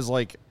has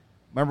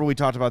remember we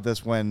talked about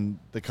this when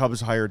the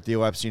Cubs hired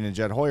Theo Epstein and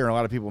Jed Hoyer, and a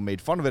lot of people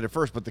made fun of it at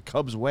first, but the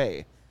Cubs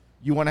way.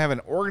 You want to have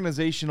an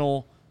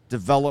organizational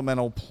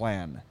developmental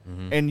plan.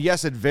 Mm-hmm. And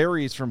yes, it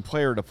varies from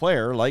player to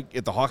player. Like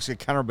if the Hawks get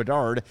Connor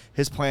Bedard,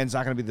 his plan's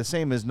not going to be the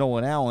same as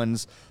Nolan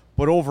Allen's.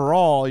 But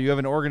overall, you have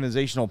an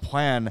organizational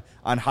plan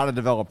on how to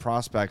develop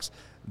prospects.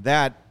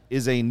 That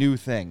is a new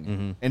thing.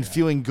 Mm-hmm. And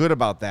feeling good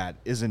about that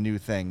is a new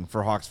thing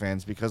for Hawks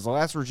fans, because the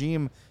last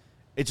regime,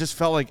 it just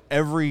felt like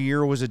every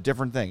year was a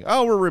different thing.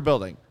 Oh, we're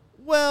rebuilding.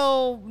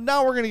 Well,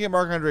 now we're going to get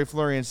Marc-Andre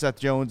Fleury and Seth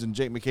Jones and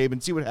Jake McCabe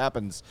and see what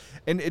happens.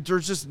 And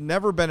there's just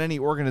never been any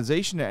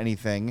organization to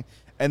anything.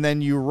 And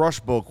then you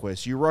rush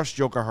Boquist. You rush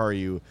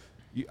Jokiharju.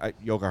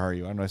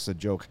 Jokiharju. I know I said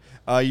joke.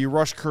 You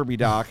rush Kirby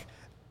Doc.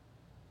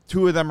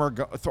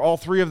 All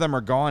three of them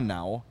are gone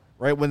now,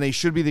 right? When they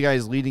should be the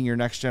guys leading your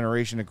next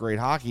generation of great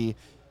hockey.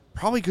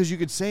 Probably because you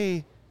could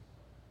say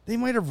they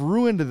might have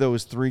ruined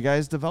those three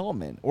guys'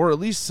 development, or at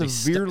least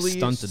severely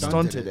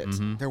stunted it.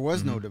 Mm-hmm. There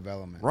was no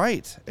development.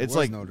 Right. It's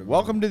like,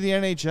 welcome to the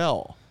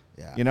NHL.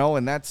 Yeah.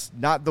 And that's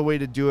not the way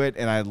to do it,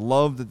 and I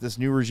love that this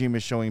new regime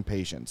is showing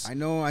patience. I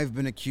know I've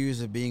been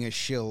accused of being a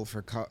shill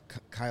for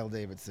Kyle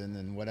Davidson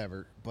and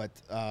whatever, but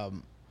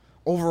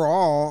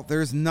overall,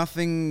 there's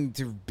nothing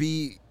to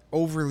be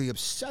overly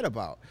upset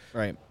about.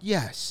 Right.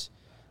 Yes.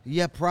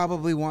 Yeah,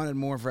 probably wanted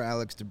more for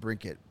Alex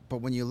DeBrincat. But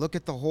when you look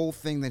at the whole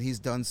thing that he's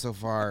done so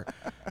far,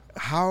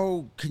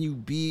 how can you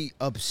be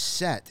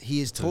upset? He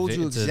has told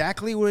you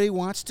exactly what he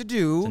wants to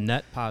do. It's a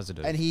net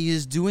positive. And he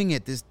is doing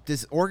it.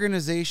 This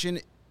organization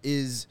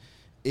is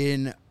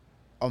in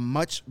a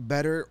much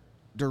better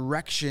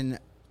direction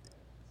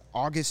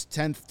August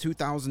 10th,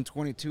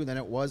 2022 than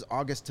it was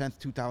August 10th,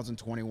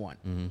 2021.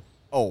 Mm-hmm.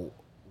 Oh,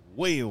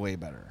 way, way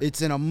better.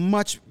 It's in a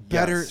much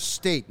better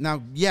state.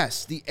 Now,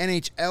 yes, the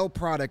NHL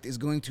product is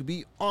going to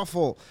be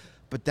awful,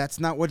 but that's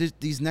not what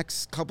these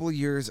next couple of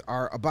years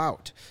are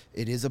about.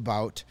 It is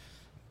about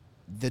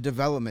the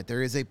development.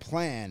 There is a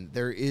plan.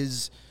 There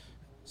is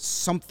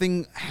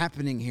something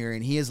happening here,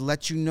 and he has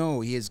let you know.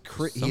 He has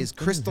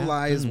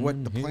crystallized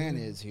what the plan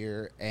is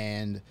here,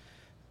 and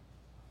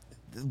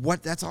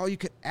that's all you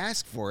could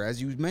ask for.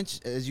 As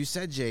you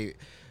said, Jay,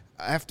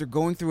 after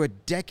going through a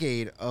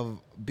decade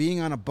of being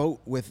on a boat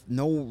with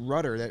no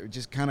rudder, that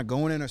just kind of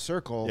going in a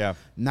circle,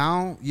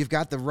 now you've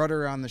got the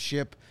rudder on the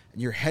ship,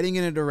 and you're heading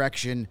in a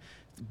direction.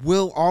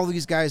 Will all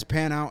these guys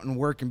pan out and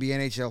work and be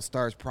NHL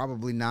stars?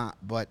 Probably not,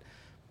 but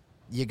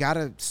you got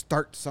to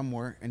start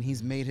somewhere, and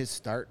he's made his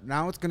start.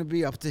 Now it's going to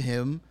be up to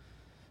him,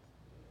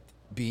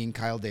 being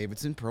Kyle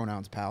Davidson,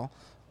 pronouns pal.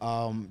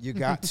 You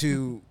got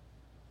to,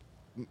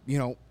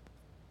 now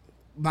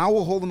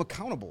we'll hold him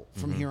accountable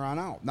from here on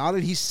out. Now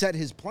that he's set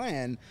his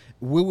plan,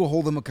 we will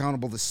hold him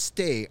accountable to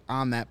stay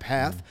on that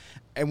path.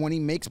 And when he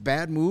makes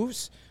bad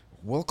moves,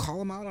 we'll call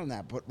him out on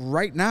that. But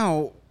right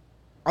now,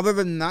 other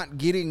than not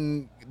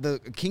getting the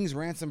king's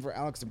ransom for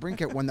Alex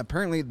DeBrincat, when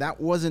apparently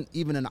that wasn't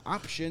even an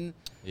option.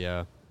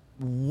 Yeah.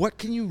 What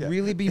can you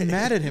really be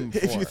mad at him for?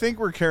 If you think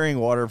we're carrying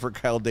water for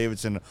Kyle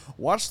Davidson,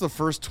 watch the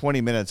first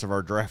 20 minutes of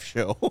our draft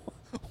show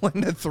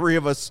when the three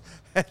of us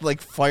had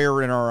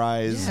fire in our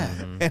eyes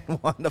and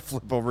wanted to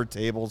flip over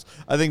tables.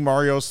 I think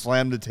Mario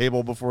slammed the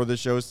table before the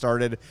show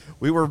started.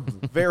 We were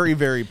very,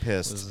 very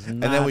pissed.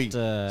 And then we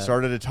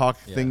started to talk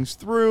things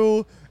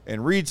through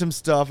and read some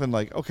stuff and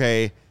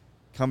okay,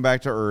 come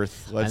back to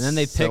earth. Let's and then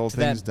they picked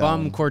that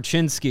bum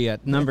Korchinski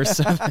at number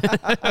 7.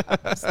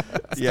 Instead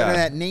of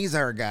that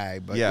Nazar guy.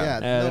 But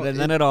and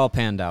then it all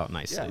panned out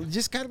nicely. Yeah, you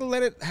just got to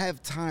let it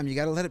have time. You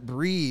got to let it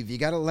breathe. You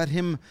got to let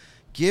him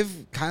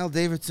give Kyle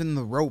Davidson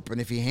the rope. And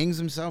if he hangs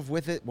himself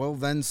with it, well,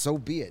 then so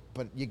be it.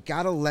 But you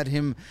got to let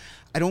him.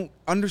 I don't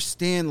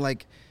understand,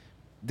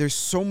 there's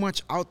so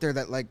much out there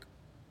that,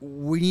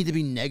 we need to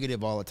be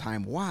negative all the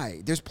time.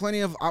 Why? There's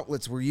plenty of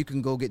outlets where you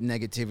can go get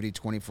negativity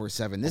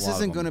 24/7. This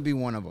isn't going to be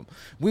one of them.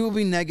 We will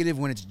be negative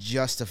when it's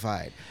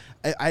justified.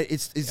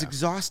 It's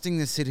exhausting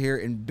to sit here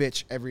and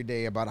bitch every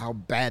day about how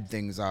bad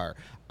things are.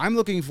 I'm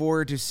looking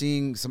forward to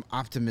seeing some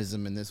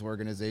optimism in this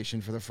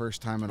organization for the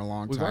first time in a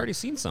long time. We've already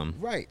seen some.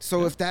 Right.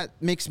 So if that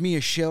makes me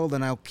a shill,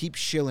 then I'll keep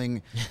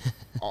shilling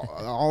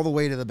all the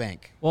way to the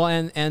bank. Well,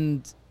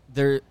 and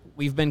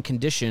we've been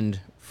conditioned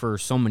for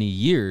so many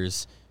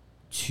years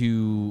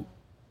to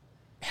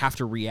have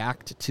to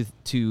react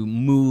to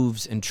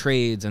moves and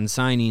trades and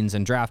signings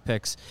and draft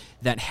picks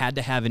that had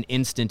to have an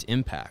instant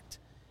impact.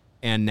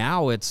 And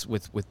now it's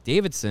with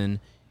Davidson,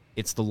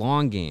 it's the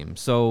long game.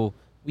 So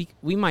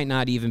we might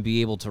not even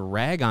be able to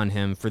rag on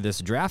him for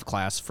this draft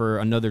class for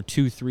another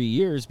 2-3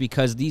 years,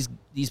 because these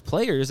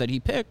players that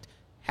he picked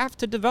have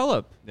to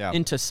develop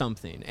into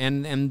something,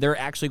 and they're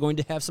actually going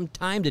to have some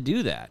time to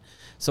do that.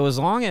 So as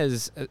long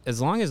as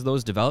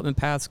those development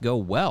paths go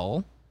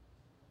well,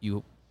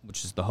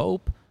 which is the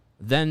hope,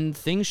 then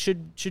things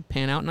should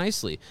pan out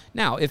nicely.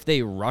 Now, if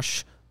they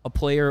rush a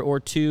player or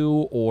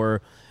two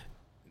or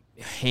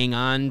hang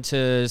on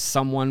to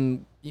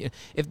someone.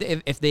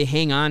 If they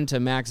hang on to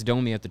Max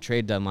Domi at the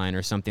trade deadline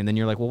or something, then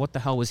you're like, well, what the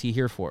hell was he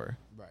here for?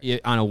 Right.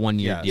 On a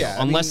 1-year deal, Yeah,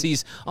 unless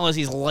he's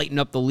lighting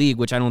up the league,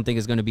 which I don't think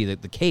is going to be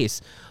the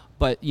case.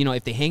 But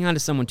if they hang on to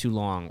someone too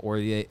long,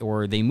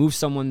 or they move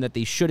someone that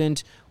they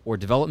shouldn't, or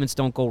developments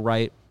don't go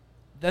right,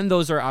 then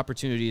those are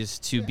opportunities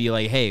to be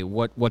like, hey,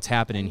 what's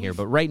happening here?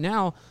 But right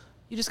now,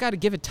 you just got to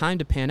give it time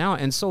to pan out.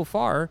 And so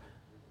far,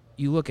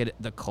 you look at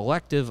the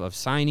collective of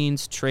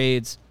signings,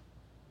 trades,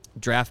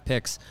 draft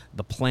picks,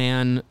 the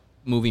plan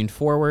moving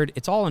forward.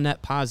 It's all a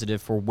net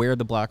positive for where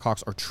the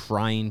Blackhawks are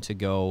trying to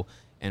go,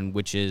 and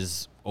which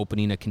is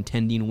opening a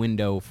contending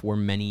window for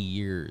many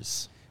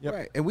years. Yep.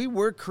 Right, and we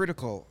were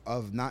critical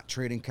of not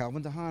trading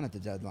Calvin DeHaan at the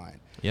deadline.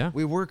 Yeah,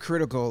 we were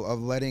critical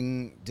of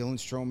letting Dylan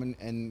Strowman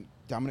and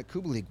Dominic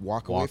Kubalik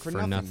walk away for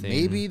nothing.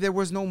 Maybe there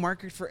was no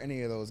market for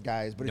any of those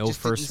guys, but no it just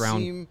first round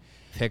seem...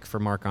 pick for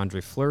Marc-Andre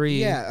Fleury.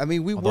 Yeah, I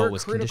mean, we were it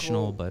was critical,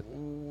 conditional, but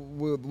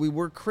we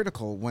were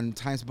critical when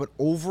times. But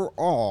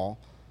overall,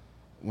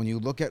 when you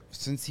look at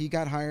since he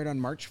got hired on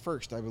March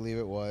 1st, I believe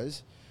it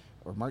was,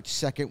 or March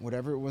 2nd,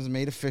 whatever it was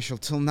made official,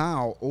 till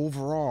now,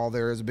 overall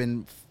there has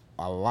been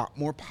a lot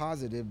more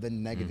positive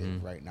than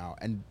negative right now.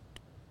 And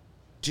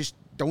just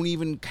don't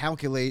even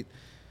calculate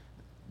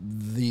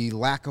the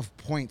lack of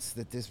points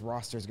that this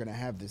roster is going to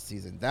have this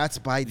season. That's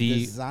by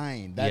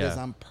design. That is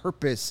on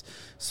purpose.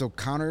 So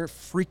Connor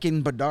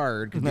freaking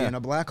Bedard could be in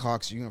a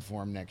Blackhawks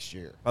uniform next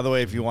year. By the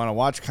way, if you want to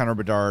watch Connor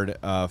Bedard,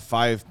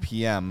 5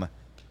 p.m.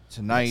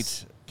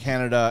 tonight,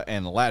 Canada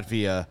and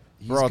Latvia.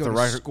 He's going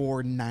to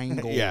score 9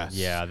 goals.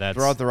 Yeah, that's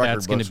throw out the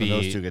record books when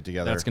those two get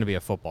together. That's going to be a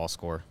football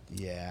score.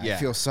 Yeah, I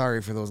feel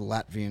sorry for those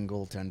Latvian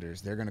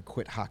goaltenders. They're going to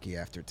quit hockey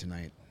after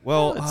tonight.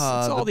 Well, it's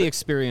all the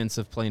experience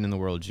of playing in the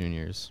World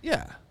Juniors.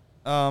 Yeah,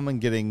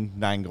 and getting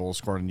 9 goals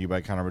scored on you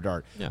by Connor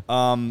Bedard. Yeah.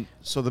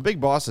 So the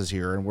big boss is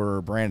here,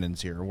 and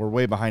Brandon's here. We're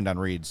way behind on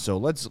reads, so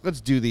let's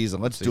do these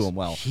and let's do them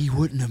well. He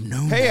wouldn't have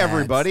known. Hey,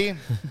 everybody!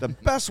 The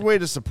best way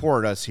to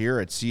support us here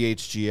at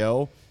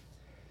CHGO,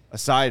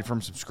 aside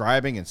from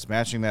subscribing and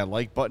smashing that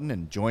like button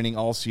and joining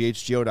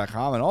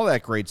allchgo.com and all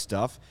that great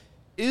stuff,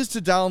 is to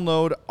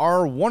download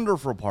our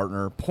wonderful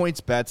partner,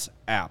 PointsBet's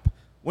app.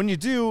 When you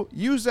do,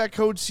 use that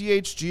code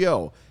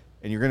CHGO,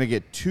 and you're going to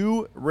get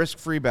 2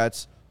 risk-free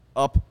bets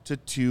up to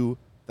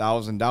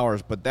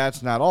 $2,000. But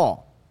that's not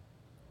all.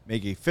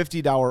 Make a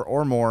 $50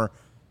 or more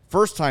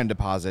first-time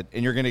deposit,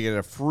 and you're going to get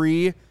a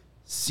free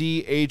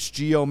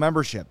CHGO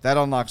membership. That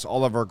unlocks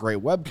all of our great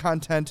web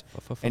content,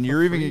 and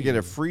you're even going to get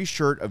a free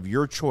shirt of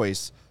your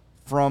choice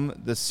from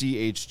the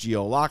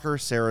CHGO locker.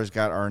 Sarah's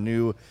got our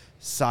new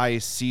Cy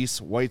Cease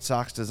White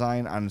Sox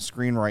design on the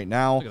screen right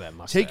now. Look at that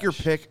mustache. Take your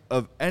pick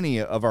of any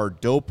of our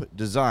dope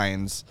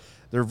designs.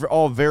 They're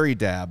all very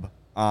dab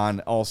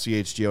on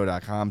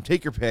allchgo.com.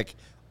 Take your pick.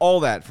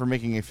 All that for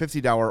making a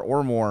 $50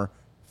 or more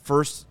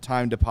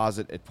first-time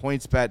deposit at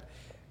PointsBet.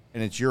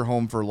 And it's your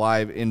home for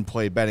live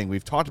in-play betting.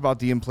 We've talked about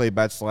the in-play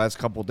bets the last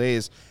couple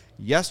days.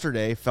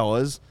 Yesterday,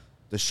 fellas,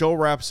 the show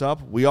wraps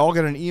up. We all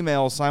get an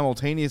email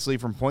simultaneously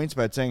from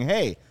PointsBet saying,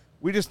 hey,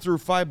 we just threw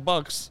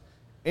 $5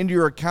 into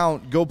your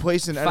account. Go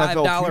place an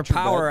NFL $5 future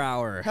power bet.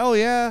 hour. Hell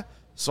yeah.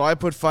 So I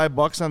put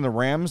 $5 on the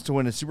Rams to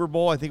win a Super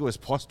Bowl. I think it was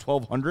plus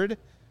 1,200.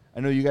 I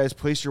know you guys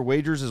placed your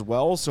wagers as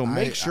well, so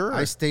make sure.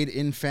 I stayed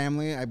in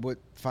family. I put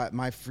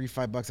my free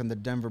 $5 on the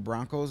Denver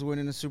Broncos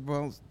winning the Super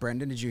Bowl.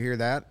 Brendan, did you hear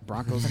that?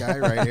 Broncos guy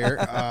right here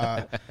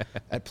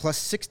at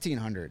plus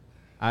 1,600.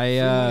 Free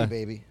money,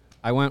 baby.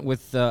 I went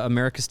with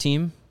America's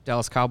team,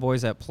 Dallas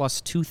Cowboys, at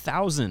plus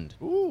 2,000.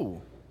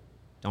 Ooh.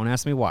 Don't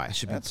ask me why.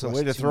 That's a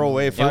way to throw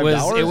away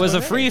 $5. It was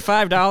a free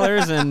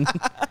 $5, and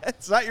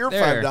it's not your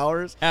there,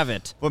 $5. Have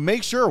it. But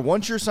make sure,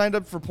 once you're signed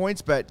up for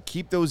PointsBet,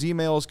 keep those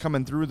emails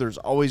coming through. There's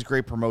always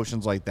great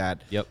promotions like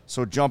that. Yep.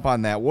 So jump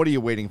on that. What are you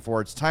waiting for?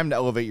 It's time to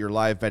elevate your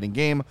live betting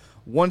game.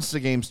 Once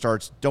the game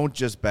starts, don't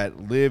just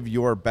bet. Live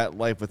your bet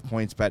life with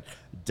PointsBet.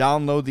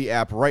 Download the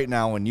app right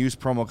now and use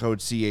promo code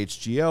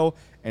CHGO.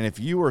 And if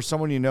you or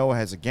someone you know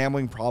has a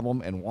gambling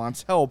problem and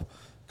wants help,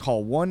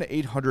 call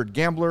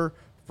 1-800-GAMBLER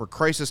for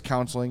crisis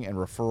counseling and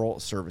referral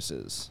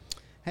services.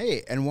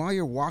 Hey, and while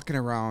you're walking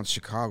around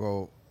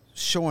Chicago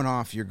showing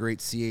off your great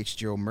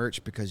CHGO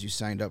merch because you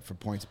signed up for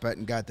PointsBet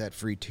and got that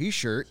free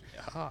T-shirt,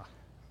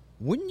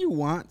 wouldn't you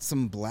want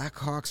some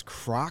Blackhawks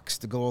Crocs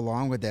to go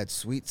along with that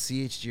sweet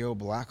CHGO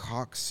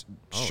Blackhawks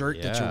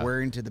shirt that you're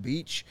wearing to the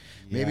beach?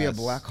 Maybe a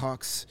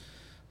Blackhawks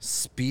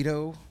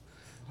Speedo?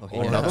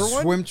 Or another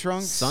one? Swim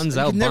trunks. Sun's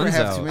you out, can never buns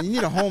have out. too many. You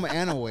need a home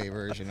and away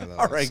version of those.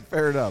 All right,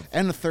 fair enough.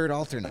 And a third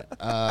alternate.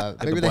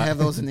 Maybe they have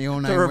those in the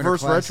 09 The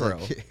reverse Winter retro.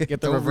 Classic.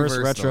 Get the Don't reverse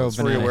retro those.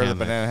 Where you banana wear the hammock.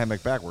 banana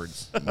hammock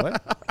backwards.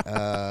 What?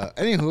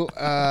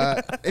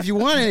 Anywho, if you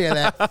want any of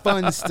that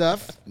fun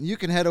stuff, you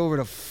can head over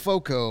to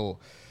FOCO,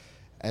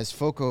 as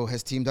FOCO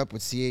has teamed up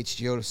with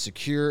CHGO to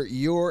secure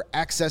your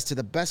access to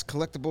the best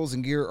collectibles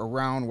and gear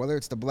around, whether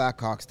it's the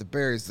Blackhawks, the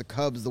Bears, the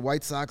Cubs, the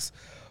White Sox,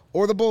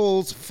 or the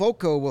Bulls.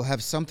 FOCO will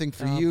have something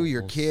for you,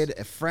 your kid,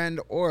 a friend,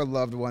 or a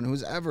loved one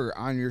who's ever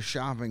on your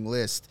shopping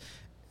list.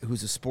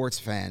 who's a sports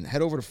fan,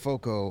 head over to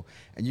FOCO,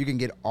 and you can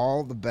get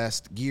all the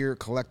best gear,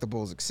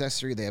 collectibles,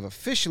 accessory. They have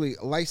officially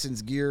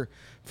licensed gear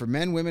for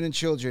men, women, and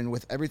children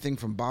with everything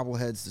from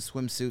bobbleheads to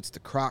swimsuits to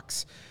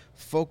Crocs.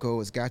 FOCO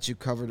has got you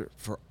covered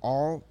for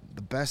all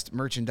the best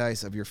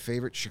merchandise of your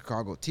favorite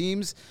Chicago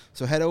teams.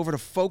 So head over to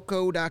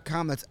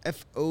FOCO.com. That's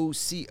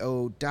FOCO.com.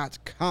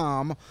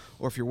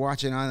 Or if you're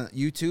watching on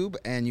YouTube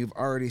and you've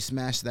already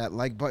smashed that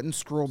like button,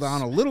 scroll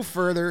down a little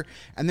further,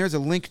 and there's a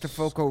link to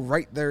FOCO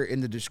right there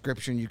in the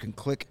description. You can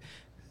click.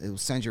 It will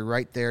send you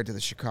right there to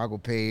the Chicago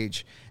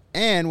page.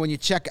 And when you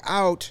check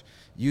out,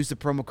 use the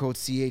promo code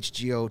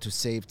CHGO to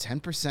save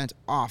 10%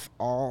 off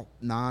all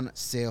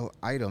non-sale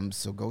items.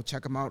 So go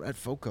check them out at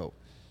FOCO.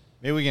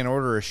 Maybe we can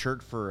order a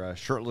shirt for a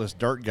shirtless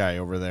dart guy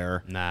over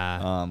there.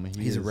 Nah.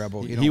 He's a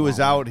rebel. He was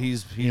out. He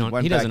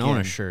doesn't own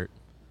a shirt.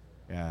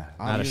 Yeah.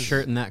 Not a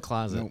shirt in that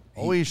closet. No,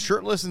 Oh, he's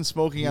shirtless and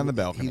smoking on the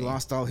balcony. He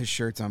lost all his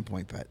shirts on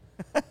Point Bet.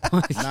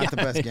 Not the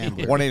best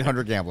gambler.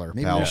 1-800-GAMBLER.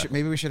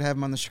 Maybe we should have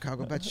him on the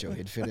Chicago Bet Show.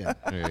 He'd fit in.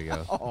 There you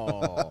go.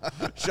 Oh,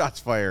 shots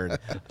fired.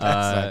 That's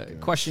not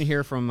good. Question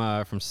here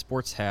from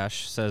Sports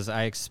Hash says,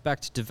 I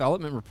expect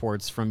development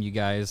reports from you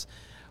guys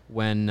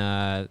when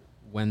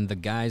the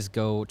guys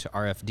go to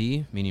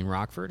RFD, meaning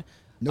Rockford.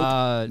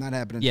 Nope, not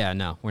happening. Yeah,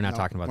 no, we're not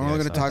talking about that. We're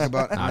only going to talk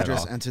about Not at Andres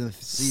all.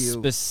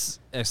 Antonescu.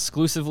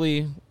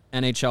 Exclusively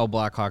NHL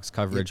Blackhawks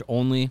coverage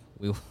only.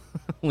 We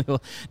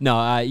will.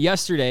 No,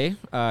 yesterday,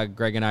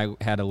 Greg and I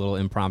had a little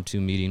impromptu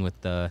meeting with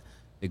the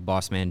big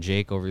boss man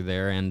Jake over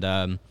there,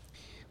 and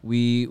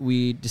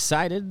we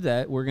decided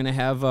that we're going to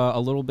have a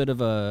little bit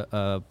of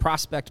a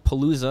prospect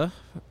palooza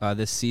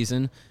this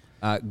season.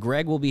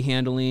 Greg will be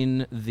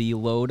handling the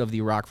load of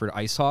the Rockford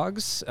Ice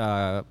Hogs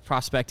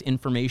prospect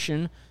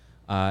information,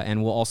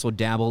 and we'll also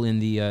dabble in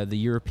the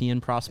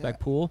European prospect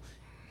pool.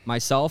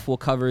 Myself will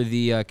cover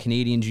the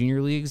Canadian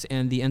Junior Leagues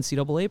and the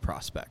NCAA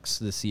prospects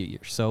this year.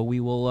 So we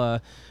will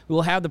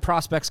have the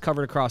prospects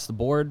covered across the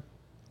board.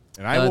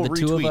 And I will the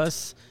retweet. two of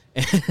us.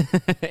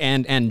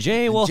 and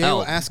Jay will Jay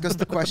help. will ask us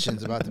the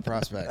questions about the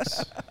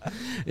prospects.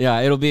 Yeah,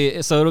 it'll be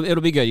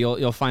good.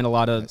 You'll find a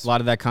lot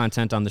of that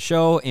content on the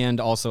show and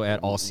also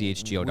at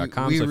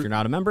allchgo.com. So if you're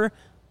not a member,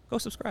 go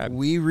subscribe.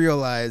 We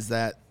realize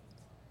that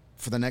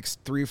for the next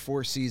 3 or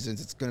 4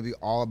 seasons, it's going to be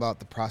all about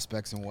the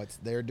prospects and what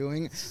they're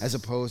doing, as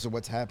opposed to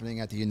what's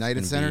happening at the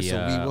United Center.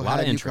 So we will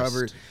have you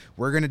covered.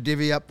 We're going to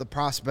divvy up the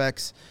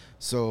prospects.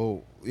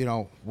 So,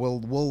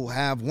 we'll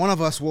have one of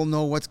us will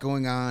know what's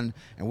going on,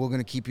 and we're going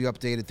to keep you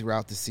updated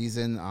throughout the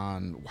season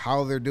on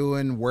how they're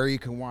doing, where you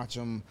can watch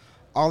them,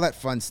 all that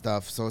fun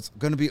stuff. So it's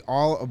going to be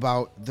all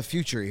about the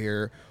future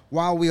here,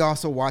 while we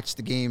also watch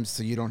the games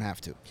so you don't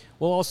have to.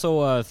 We'll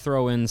also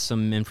throw in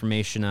some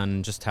information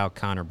on just how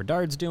Connor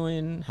Bedard's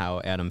doing,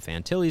 how Adam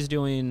Fantilli's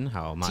doing,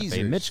 how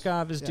Matvei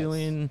Michkov is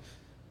doing,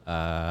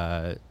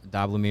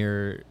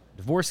 Dobromir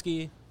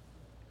Dvorsky,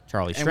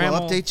 Charlie And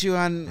Schrammel. we'll update you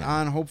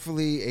on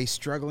hopefully a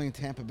struggling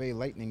Tampa Bay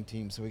Lightning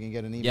team so we can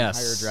get an even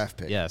higher draft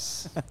pick.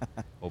 Yes,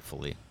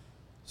 hopefully.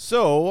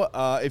 So,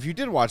 if you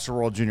did watch the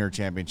World Junior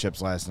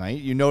Championships last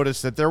night, you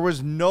noticed that there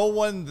was no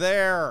one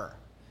there.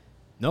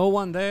 No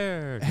one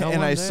there.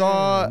 And I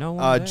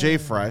saw Jay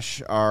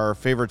Fresh, our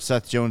favorite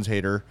Seth Jones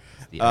hater,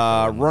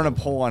 run a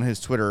poll on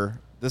his Twitter.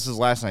 This is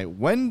last night.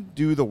 When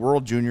do the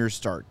World Juniors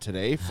start?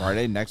 Today,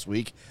 Friday, next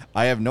week?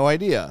 I have no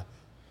idea.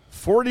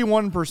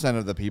 41%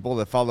 of the people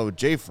that follow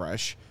Jay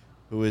Fresh,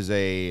 who is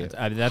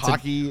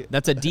hockey...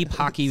 That's a deep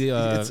hockey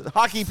it's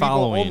hockey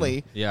following. People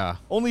only. Yeah.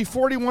 Only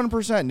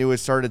 41% knew it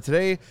started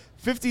today.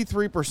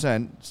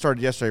 53%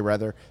 started yesterday,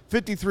 rather.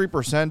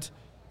 53%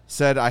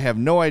 said, I have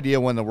no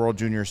idea when the World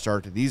Juniors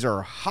start. These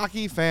are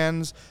hockey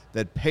fans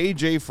that pay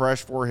Jay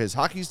Fresh for his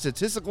hockey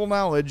statistical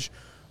knowledge.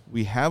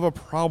 We have a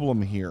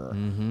problem here.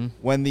 Mm-hmm.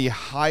 When the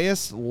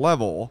highest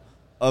level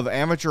of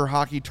amateur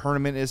hockey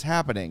tournament is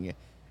happening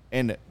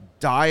and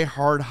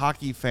die-hard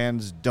hockey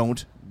fans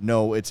don't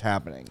know it's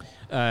happening.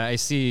 I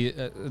see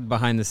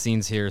behind the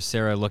scenes here,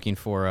 Sarah looking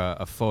for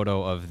a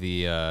photo of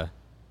the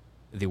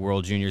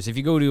World Juniors. If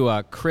you go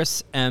to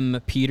Chris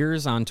M.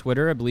 Peters on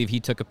Twitter, I believe he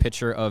took a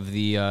picture of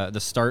the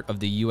start of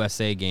the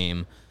USA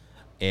game,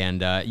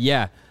 and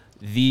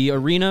the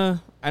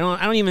arena. I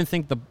don't even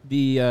think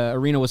the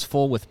arena was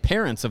full with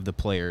parents of the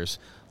players,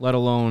 let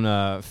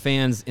alone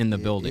fans in the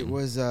building. It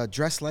was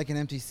dressed like an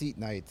empty seat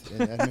night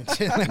in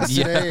Edmonton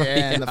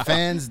yesterday, and the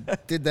fans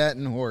did that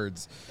in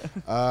hordes.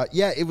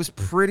 It was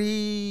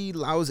pretty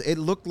lousy. It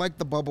looked like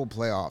the bubble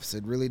playoffs.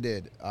 It really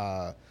did.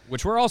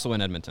 Which were also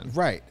in Edmonton.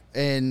 Right.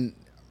 And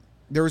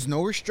there was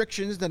no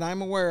restrictions that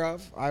I'm aware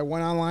of. I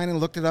went online and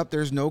looked it up.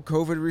 There's no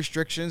COVID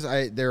restrictions.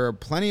 There are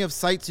plenty of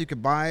sites you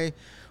could buy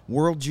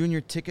World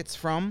Junior tickets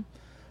from.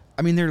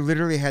 I mean, there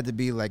literally had to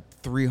be like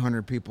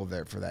 300 people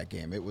there for that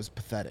game. It was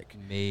pathetic.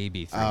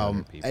 Maybe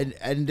 300 people.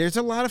 And there's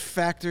a lot of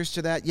factors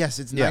to that. Yes,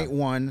 it's night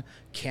one.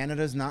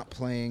 Canada's not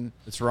playing.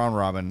 It's round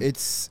robin.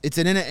 It's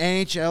in an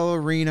NHL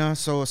arena,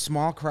 so a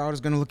small crowd is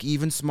going to look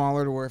even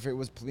smaller to where if it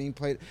was being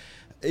played.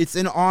 It's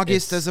in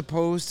August as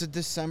opposed to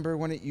December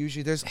when it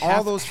usually. There's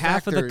all those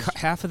factors.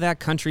 Half of that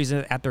country's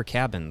at their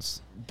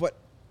cabins. But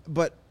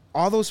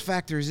all those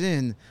factors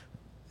in,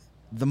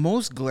 the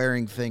most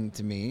glaring thing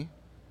to me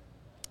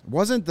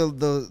wasn't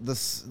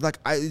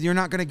you're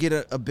not going to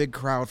get a big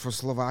crowd for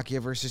Slovakia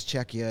versus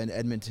Czechia in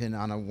Edmonton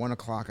on a 1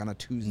 o'clock on a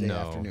Tuesday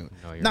afternoon.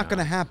 No, you're not going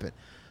to happen.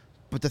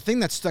 But the thing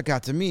that stuck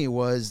out to me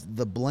was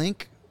the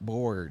blank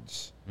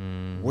boards.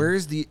 Mm-hmm.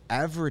 Where's the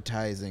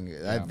advertising?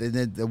 Yeah.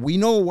 We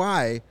know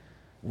why.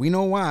 We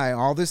know why.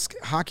 All this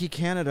Hockey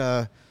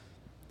Canada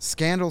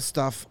scandal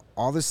stuff,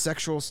 all this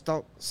sexual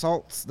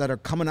assaults that are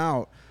coming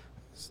out,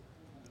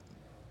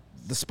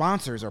 the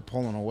sponsors are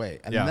pulling away.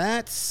 And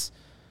that's,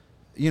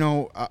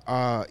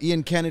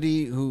 Ian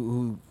Kennedy,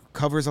 who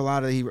covers a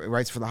lot of, he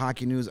writes for the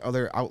Hockey News,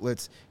 other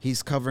outlets.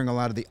 He's covering a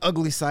lot of the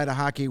ugly side of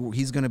hockey.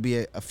 He's going to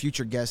be a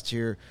future guest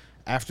here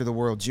after the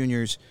World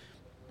Juniors.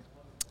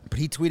 But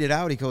he tweeted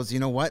out, he goes, you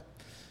know what?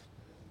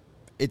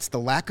 It's the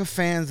lack of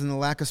fans and the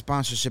lack of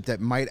sponsorship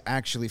that might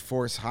actually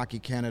force Hockey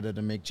Canada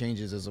to make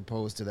changes as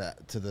opposed to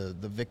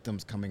the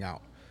victims coming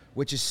out,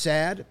 which is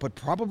sad, but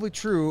probably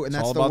true, and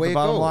that's the way it goes. It's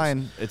all about the bottom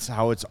line. It's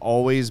how it's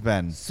always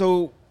been.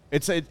 So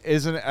it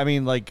isn't. I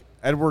mean, like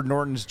Edward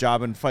Norton's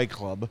job in Fight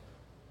Club,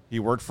 he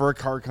worked for a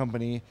car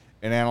company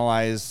and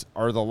analyzed,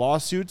 are the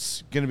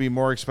lawsuits going to be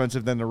more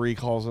expensive than the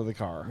recalls of the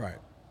car? Right.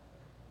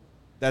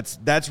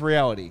 That's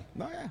reality.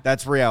 Oh, yeah.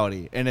 That's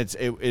reality, and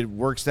it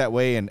works that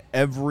way in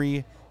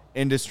every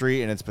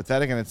industry, and it's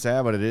pathetic and it's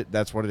sad, but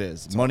that's what it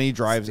is. Money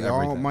drives the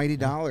everything. Almighty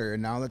dollar,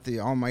 and now that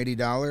the almighty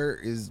dollar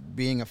is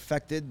being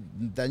affected,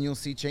 then you'll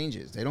see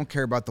changes. They don't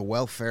care about the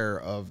welfare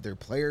of their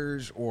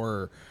players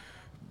or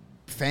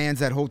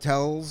fans at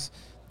hotels.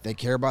 They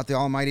care about the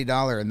almighty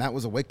dollar, and that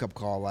was a wake-up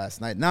call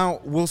last night.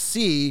 Now, we'll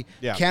see.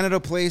 Yeah.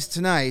 Canada plays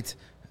tonight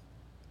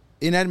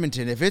in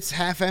Edmonton. If it's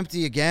half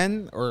empty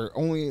again, or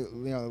only,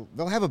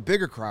 they'll have a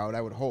bigger crowd,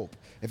 I would hope.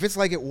 If it's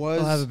like it was,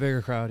 they'll have a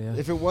bigger crowd. Yeah.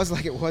 If it was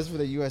like it was for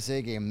the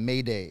USA game,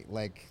 May Day,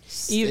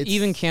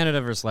 even Canada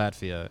versus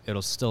Latvia,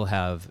 it'll still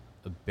have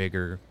a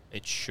bigger.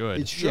 It should.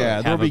 It should. Yeah,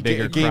 have there'll be a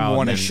bigger game crowd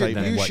one. than,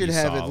 You what should you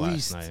have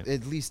saw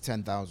at least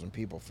 10,000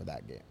 people for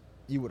that game.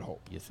 You would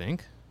hope. You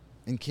think?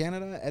 In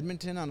Canada,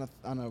 Edmonton on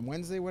a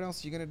Wednesday, what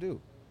else are you gonna do?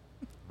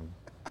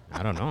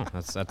 I don't know.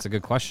 That's a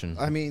good question.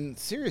 I mean,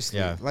 seriously,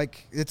 Yeah.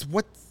 that's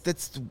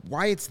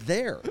why it's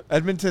there.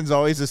 Edmonton's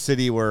always a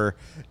city where,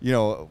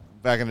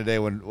 back in the day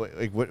when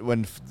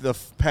the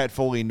Pat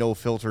Foley no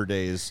filter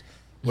days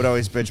would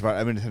always bitch about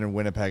Edmonton and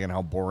Winnipeg and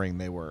how boring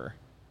they were.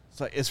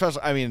 So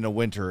especially, I mean, in the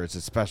winter it's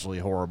especially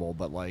horrible.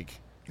 But at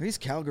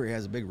least Calgary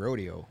has a big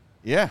rodeo.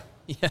 Yeah.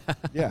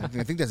 I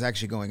think that's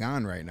actually going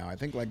on right now. I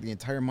think the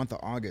entire month of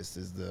August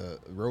is the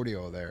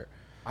rodeo there.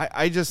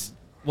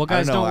 Well,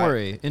 guys, don't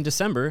worry. In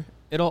December,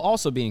 it'll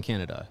also be in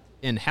Canada,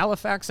 in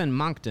Halifax and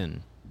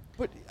Moncton.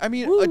 But I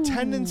mean,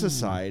 attendance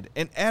aside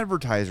and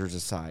advertisers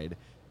aside.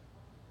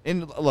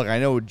 And look, I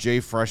know Jay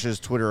Fresh's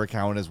Twitter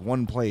account is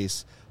one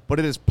place, but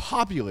it is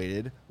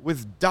populated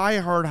with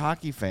diehard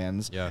hockey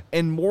fans. Yeah.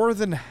 And more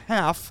than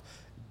half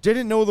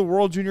didn't know the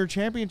World Junior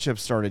Championship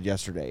started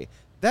yesterday.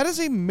 That is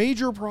a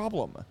major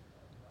problem.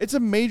 It's a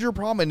major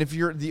problem. And if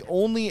the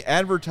only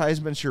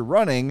advertisements you're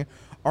running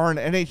are an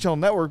NHL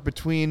network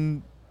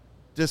between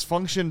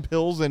dysfunction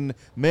pills and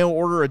mail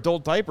order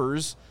adult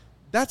diapers,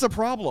 that's a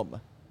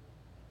problem.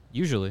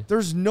 Usually.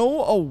 There's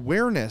no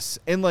awareness.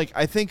 And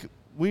I think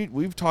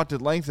we've talked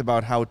at length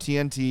about how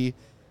TNT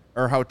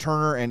or how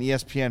Turner and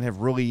ESPN have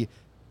really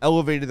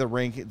elevated the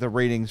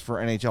ratings for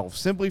NHL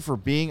simply for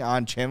being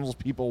on channels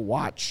people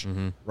watch,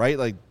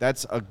 right?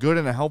 That's a good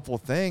and a helpful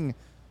thing.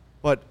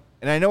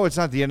 And I know it's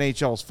not the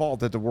NHL's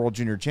fault that the World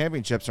Junior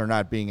Championships are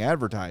not being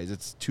advertised.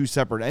 It's two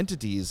separate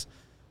entities.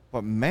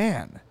 But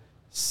man,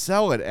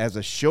 sell it as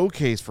a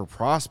showcase for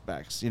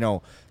prospects.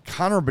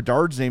 Connor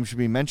Bedard's name should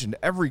be mentioned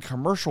every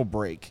commercial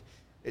break.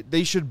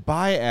 They should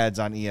buy ads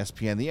on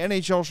ESPN. The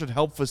NHL should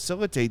help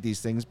facilitate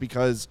these things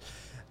because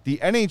the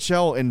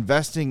NHL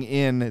investing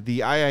in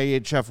the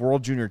IIHF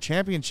World Junior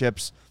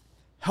Championships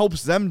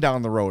helps them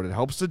down the road. It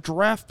helps the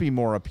draft be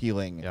more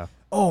appealing. Yeah.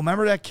 Oh,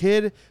 remember that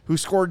kid who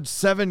scored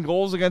 7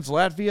 goals against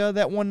Latvia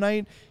that one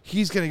night?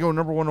 He's going to go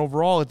number 1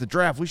 overall at the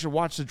draft. We should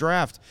watch the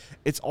draft.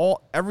 It's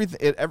all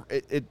everything.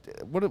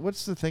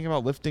 What's the thing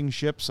about lifting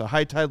ships? A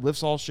high tide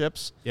lifts all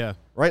ships. Yeah.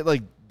 Right?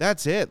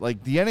 That's it.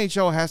 The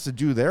NHL has to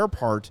do their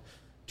part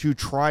to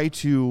try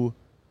to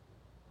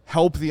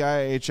help the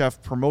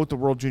IIHF promote the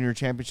World Junior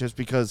Championships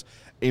because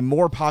a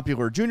more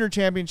popular Junior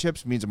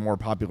Championships means a more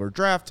popular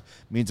draft,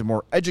 means a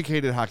more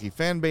educated hockey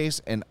fan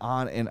base, and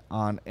on and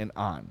on and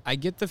on. I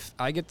get the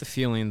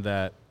feeling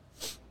that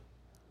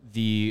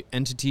the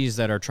entities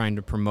that are trying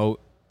to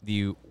promote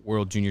the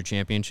World Junior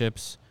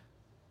Championships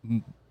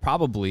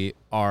probably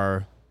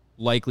are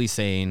likely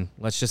saying,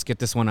 let's just get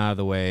this one out of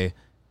the way.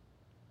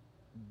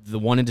 The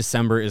one in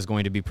December is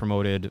going to be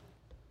promoted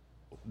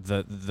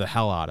the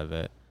hell out of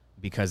it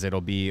because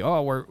it'll be,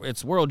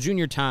 it's World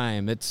Junior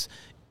time. It's,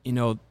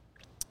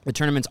 the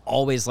tournament's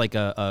always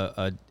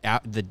that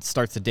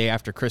starts the day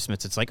after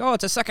Christmas. It's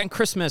it's a second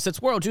Christmas.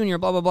 It's World Junior,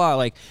 blah, blah, blah.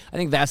 I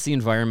think that's the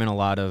environment a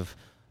lot of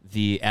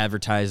the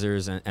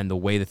advertisers and the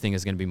way the thing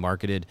is going to be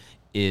marketed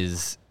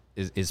is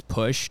is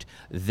pushed.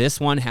 This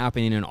one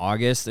happening in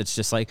August, it's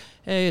just like,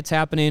 hey, it's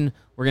happening.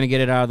 We're gonna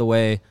get it out of the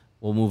way.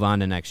 We'll move on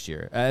to next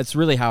year. It's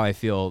really how I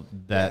feel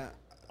that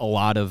a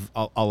lot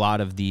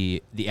of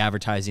the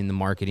advertising, the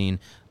marketing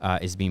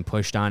is being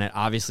pushed on it.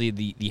 Obviously,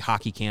 the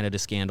Hockey Canada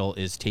scandal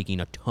is taking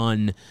a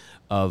ton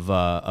of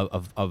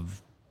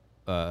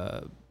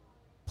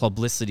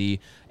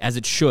publicity, as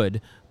it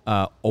should,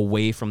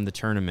 away from the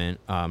tournament,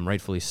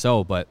 rightfully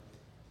so. But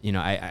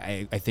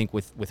I think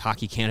with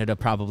Hockey Canada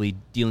probably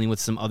dealing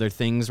with some other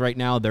things right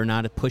now, they're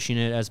not pushing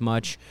it as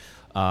much.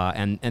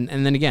 And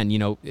then again,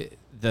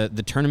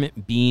 the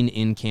tournament being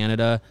in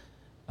Canada,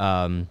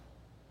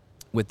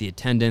 with the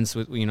attendance,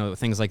 with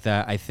things like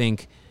that, I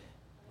think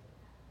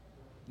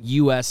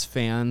U.S.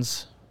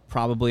 fans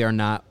probably are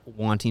not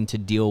wanting to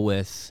deal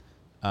with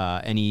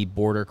any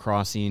border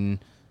crossing,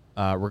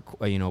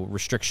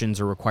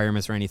 restrictions or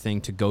requirements or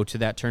anything to go to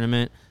that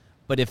tournament.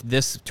 But if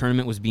this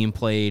tournament was being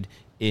played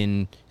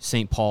in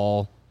St.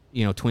 Paul,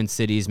 Twin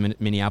Cities,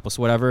 Minneapolis,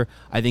 whatever,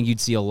 I think you'd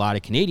see a lot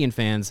of Canadian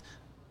fans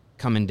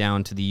coming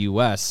down to the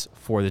U.S.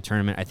 for the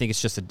tournament. I think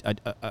it's just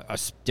a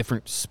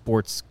different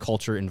sports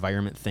culture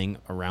environment thing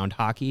around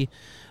hockey.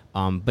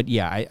 But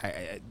yeah,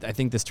 I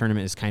think this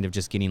tournament is kind of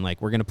just getting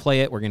like, we're going to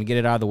play it, we're going to get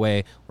it out of the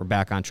way, we're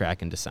back on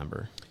track in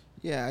December.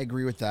 Yeah, I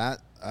agree with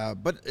that.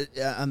 But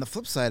on the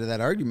flip side of that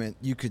argument,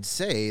 you could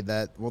say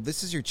that, well,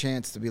 this is your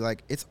chance to be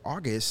like, it's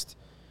August.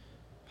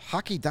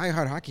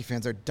 Diehard hockey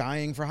fans are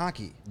dying for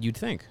hockey. You'd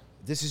think.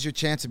 This is your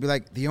chance to be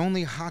like, the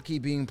only hockey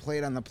being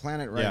played on the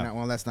planet right now.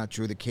 Well, that's not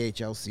true. The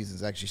KHL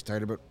season's actually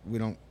started, but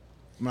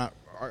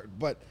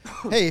But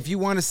hey, if you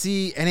want to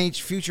see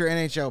future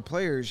NHL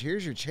players,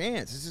 here's your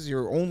chance. This is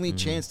your only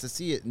chance to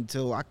see it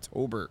until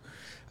October.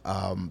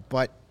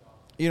 But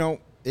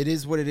it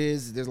is what it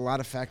is. There's a lot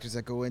of factors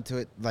that go into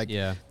it.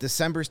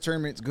 December's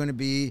tournament is going to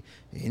be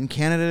in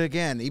Canada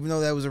again, even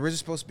though that was originally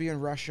supposed to be in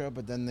Russia,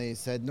 but then they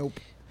said nope.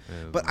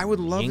 But I would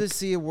love to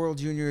see a World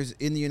Juniors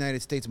in the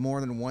United States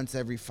more than once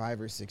every 5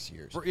 or 6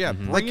 years. Yeah,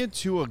 bring it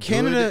to a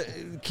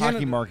good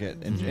hockey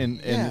market in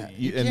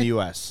the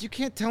U.S. You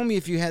can't tell me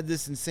if you had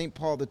this in St.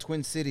 Paul, the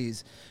Twin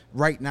Cities,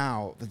 right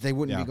now, that they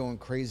wouldn't be going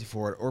crazy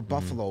for it, or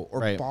Buffalo,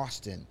 or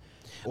Boston.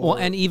 Well,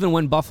 and even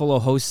when Buffalo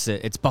hosts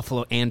it, it's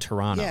Buffalo and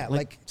Toronto.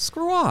 Yeah,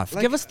 screw off.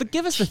 Give us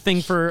the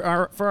thing for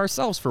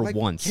ourselves for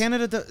once.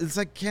 It's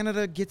like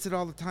Canada gets it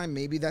all the time.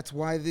 Maybe that's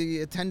why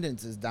the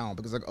attendance is down,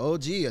 because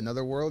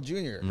another World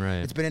Junior. Right.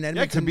 It's been in Edmonton.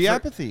 Yeah, it could be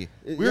apathy.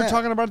 We were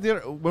talking about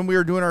when we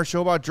were doing our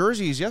show about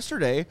jerseys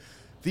yesterday.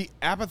 The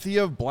apathy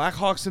of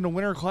Blackhawks in the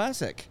Winter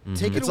Classic.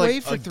 Take it away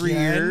for 3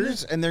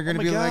 years, and they're going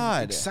to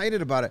be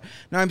excited about it.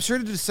 Now, I'm sure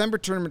the December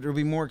tournament will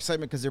be more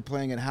excitement because they're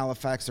playing in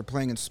Halifax. They're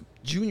playing in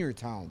junior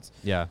towns.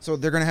 Yeah. So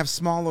they're going to have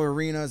smaller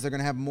arenas. They're going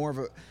to have more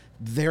of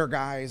their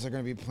guys are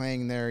going to be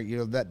playing there.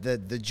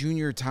 The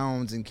junior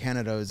towns in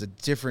Canada is a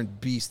different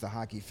beast to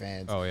hockey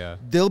fans. Oh yeah.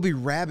 They'll be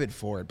rabid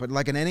for it, but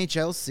like an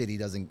NHL city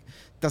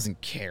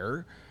doesn't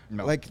care.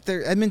 No.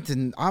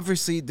 Edmonton,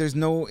 obviously, there's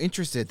no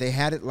interest in it. They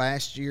had it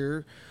last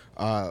year.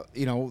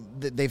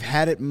 They've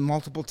had it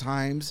multiple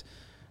times.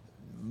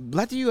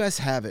 Let the U.S.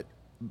 have it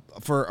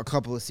for a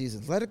couple of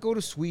seasons. Let it go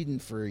to Sweden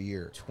for a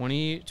year.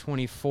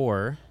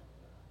 2024,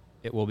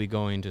 it will be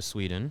going to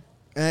Sweden.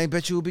 And I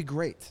bet you it will be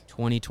great.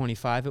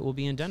 2025, it will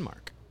be in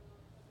Denmark.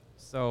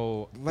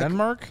 So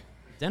Denmark.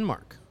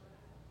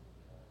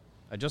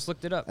 I just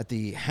looked it up. At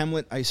the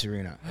Hamlet Ice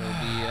Arena.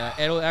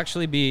 It'll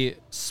actually be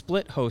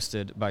split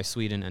hosted by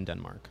Sweden and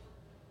Denmark.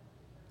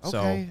 Okay.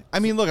 So, I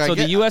mean, look. So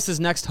the U.S.'s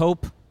next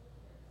hope.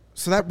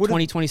 So that would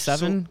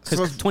 2027, because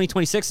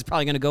 2026 is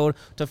probably going to go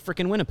to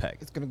frickin' Winnipeg.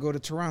 It's going to go to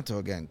Toronto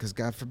again, because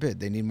God forbid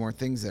they need more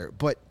things there.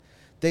 But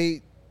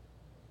they.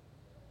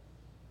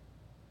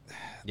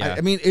 Yeah.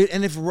 I mean,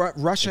 and if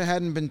Russia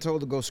hadn't been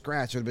told to go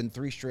scratch, it would have been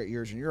 3 straight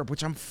years in Europe,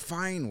 which I'm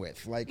fine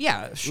with.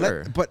 Yeah,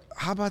 sure. But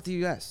how about the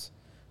U.S.?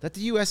 Let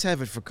the U.S.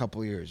 have it for a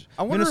couple of years.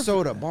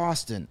 Minnesota,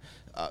 Boston,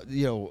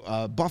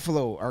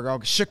 Buffalo, or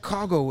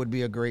Chicago would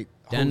be a great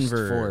host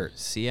Denver, for it.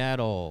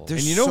 Seattle. And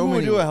who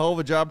would do a hell of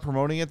a job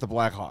promoting it? The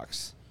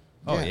Blackhawks.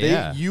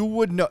 You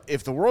would know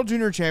if the World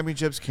Junior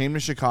Championships came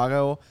to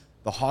Chicago,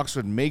 the Hawks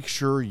would make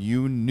sure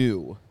you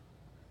knew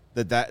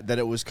that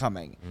it was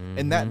coming.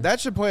 And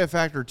that should play a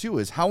factor too,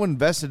 is how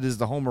invested is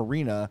the home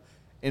arena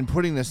in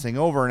putting this thing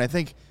over. And I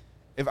think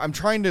if I'm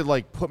trying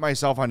to put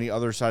myself on the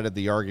other side of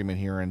the argument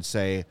here and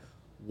say,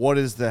 what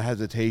is the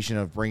hesitation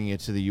of bringing it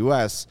to the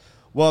U.S.?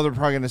 Well, they're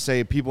probably going to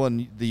say people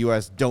in the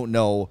U.S. don't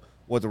know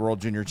what the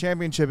World Junior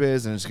Championship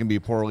is, and it's going to be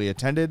poorly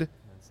attended.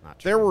 That's not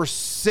true. There were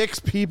 6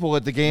 people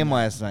at the game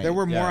last night. There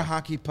were more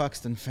hockey pucks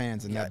than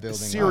fans in that building.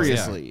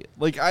 Seriously.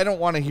 I don't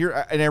want to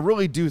hear, and I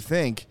really do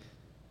think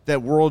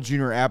that World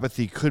Junior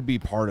apathy could be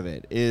part of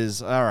it.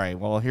 Is, all right,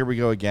 well, here we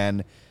go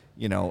again.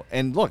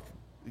 And look,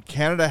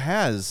 Canada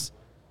has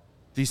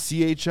the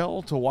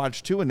CHL to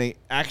watch too, and they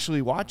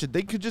actually watch it.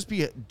 They could just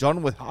be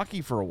done with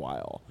hockey for a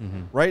while,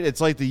 right?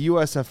 It's like the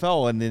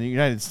USFL in the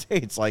United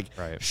States.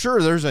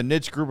 Sure, there's a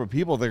niche group of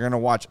people that are going to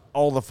watch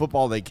all the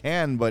football they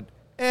can, but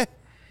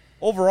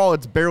overall,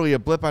 it's barely a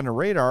blip on the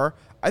radar.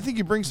 I think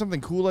you bring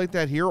something cool like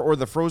that here, or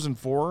the Frozen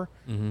 4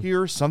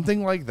 here,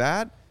 something like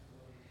that.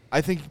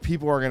 I think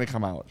people are going to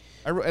come out.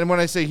 And when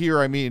I say here,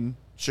 I mean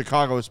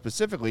Chicago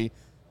specifically,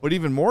 but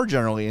even more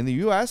generally in the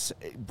U.S.,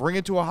 bring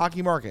it to a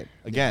hockey market.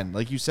 Again,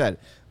 like you said,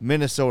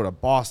 Minnesota,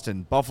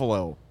 Boston,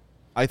 Buffalo.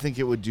 I think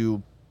it would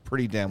do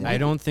pretty damn well. I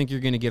don't think you're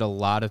going to get a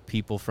lot of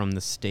people from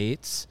the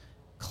States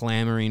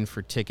clamoring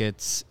for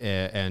tickets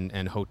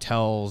and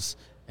hotels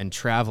and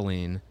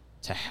traveling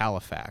to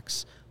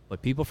Halifax.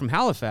 But people from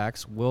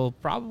Halifax will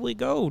probably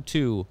go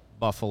to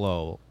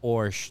Buffalo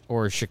or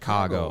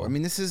Chicago. I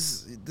mean, this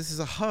is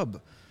a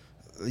hub.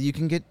 You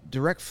can get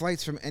direct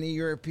flights from any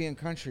European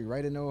country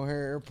right in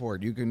O'Hare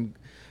Airport. You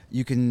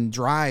can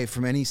drive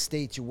from any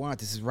state you want.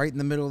 This is right in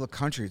the middle of the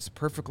country. It's a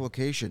perfect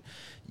location.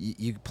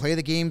 You play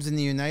the games in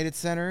the United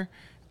Center,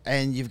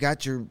 and you've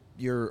got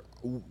your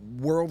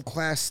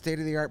world-class,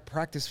 state-of-the-art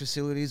practice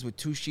facilities with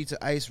 2 sheets of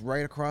ice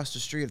right across the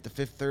street at the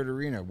Fifth Third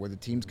Arena where the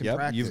teams can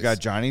practice. You've got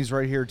Johnny's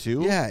right here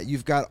too. Yeah,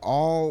 you've got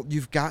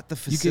the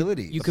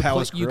facilities. You could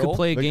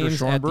play Victor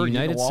games at the Schornberg,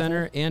 United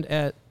Center and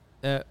at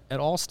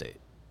Allstate.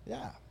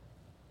 Yeah.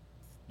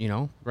 You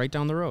know, right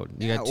down the road.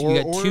 You got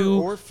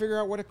or figure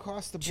out what it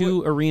costs to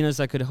two arenas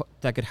that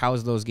could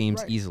house those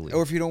games easily.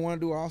 Or if you don't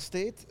want to do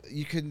Allstate,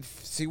 you can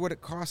see what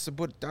it costs to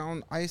put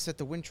down ice at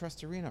the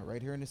Wintrust Arena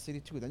right here in the city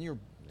too. Then you're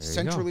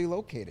centrally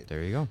located.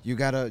 There you go. You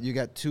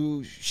got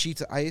 2 sheets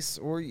of ice,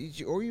 or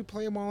you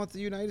play them all at the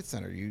United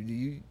Center.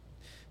 You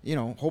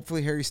know,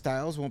 hopefully Harry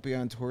Styles won't be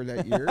on tour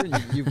that year,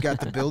 and you've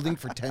got the building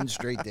for 10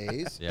 straight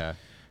days. Yeah,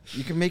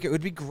 you can make it. It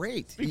would be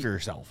great. Speak for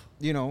yourself.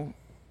 You know.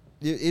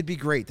 It'd be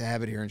great to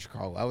have it here in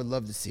Chicago. I would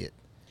love to see it.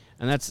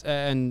 And that's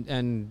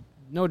and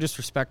no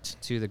disrespect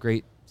to the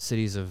great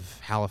cities of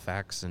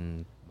Halifax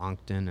and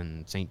Moncton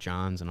and St.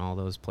 John's and all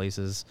those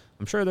places.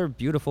 I'm sure they're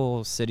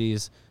beautiful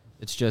cities.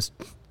 It's just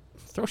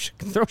throw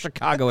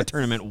Chicago a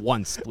tournament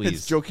once, please.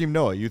 It's Joakim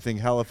Noah. You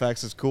think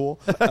Halifax is cool?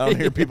 I don't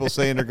hear people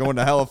saying they're going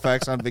to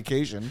Halifax on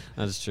vacation.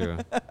 That's true.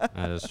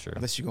 That is true.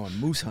 Unless you're going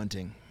moose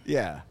hunting.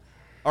 Yeah.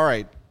 All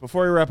right.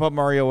 Before we wrap up,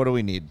 Mario, what do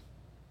we need?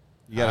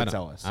 You got to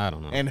tell us. I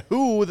don't know. And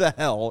who the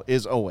hell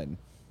is Owen?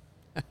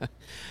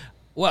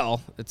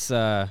 Well, it's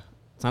not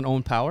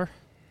Owen Power.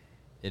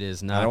 It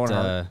is not Owen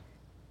Hart.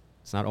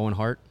 It's not Owen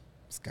Hart.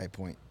 Sky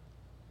Point.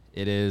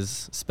 It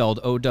is spelled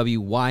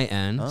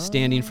OWYN,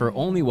 standing for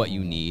Only What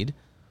You Need.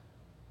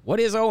 What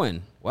is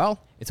Owen? Well,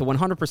 it's a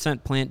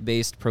 100%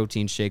 plant-based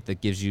protein shake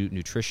that gives you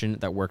nutrition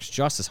that works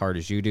just as hard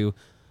as you do.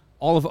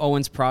 All of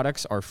Owen's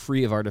products are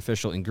free of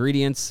artificial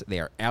ingredients, they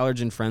are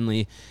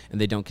allergen-friendly, and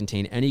they don't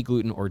contain any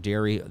gluten or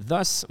dairy,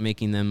 thus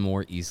making them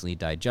more easily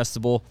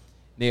digestible.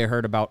 You may have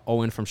heard about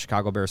Owen from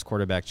Chicago Bears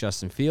quarterback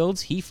Justin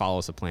Fields. He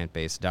follows a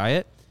plant-based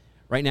diet.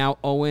 Right now,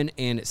 Owen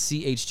and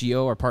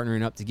CHGO are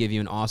partnering up to give you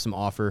an awesome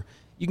offer.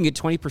 You can get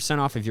 20%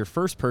 off of your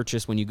first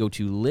purchase when you go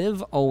to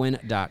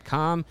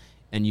liveowen.com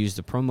and use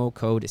the promo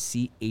code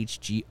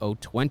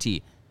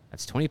CHGO20.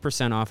 That's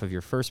 20% off of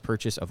your first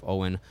purchase of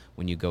Owen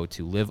when you go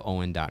to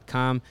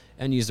liveowen.com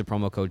and use the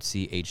promo code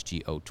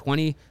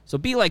CHGO20. So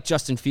be like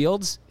Justin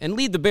Fields and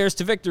lead the Bears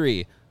to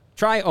victory.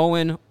 Try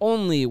Owen,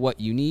 only what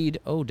you need,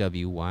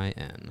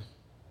 OWYN.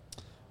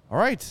 All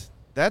right.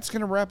 That's going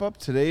to wrap up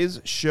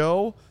today's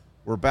show.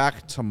 We're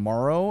back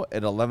tomorrow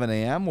at 11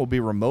 a.m. We'll be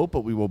remote,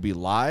 but we will be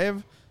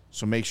live.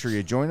 So make sure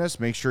you join us.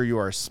 Make sure you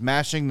are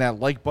smashing that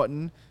like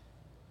button.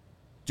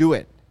 Do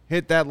it.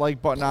 Hit that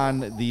like button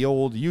on the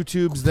old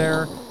YouTubes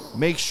there.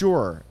 Make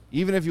sure,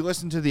 even if you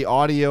listen to the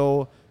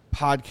audio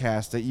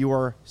podcast, that you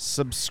are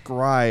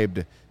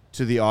subscribed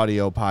to the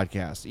audio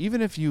podcast.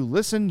 Even if you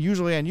listen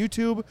usually on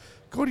YouTube,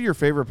 go to your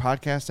favorite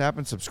podcast app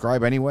and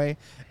subscribe anyway.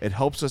 It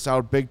helps us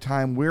out big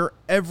time. We're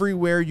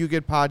everywhere you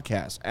get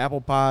podcasts.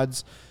 Apple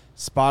Pods,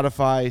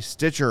 Spotify,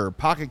 Stitcher,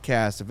 Pocket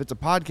Cast. If it's a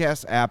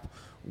podcast app,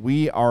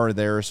 we are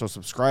there. So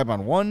subscribe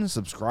on one,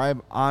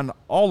 subscribe on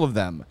all of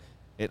them.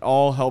 It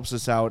all helps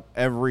us out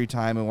every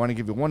time. I want to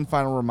give you one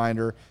final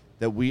reminder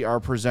that we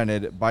are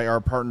presented by our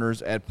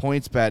partners at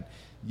PointsBet.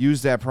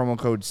 Use that promo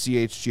code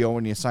CHGO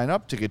when you sign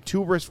up to get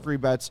 2 risk-free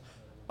bets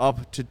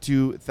up to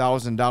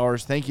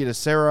 $2,000. Thank you to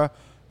Sarah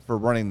for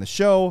running the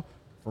show.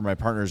 For my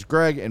partners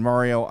Greg and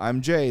Mario,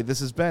 I'm Jay. This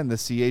has been the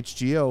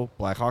CHGO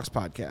Blackhawks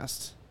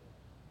Podcast.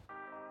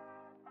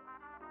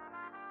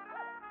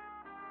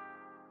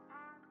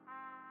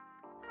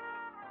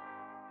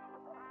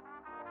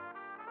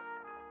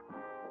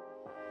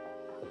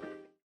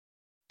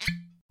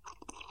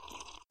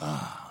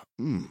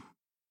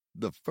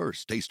 The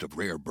first taste of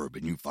rare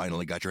bourbon you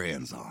finally got your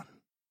hands on.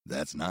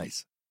 That's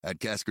nice. At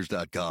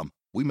Caskers.com,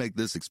 we make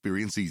this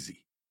experience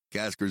easy.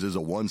 Caskers is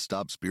a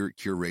one-stop spirit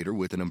curator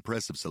with an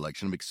impressive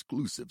selection of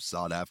exclusive,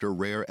 sought-after,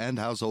 rare, and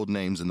household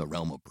names in the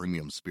realm of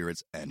premium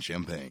spirits and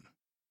champagne.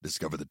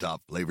 Discover the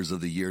top flavors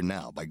of the year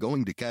now by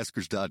going to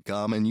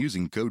Caskers.com and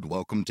using code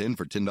WELCOME10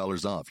 for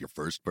 $10 off your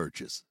first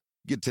purchase.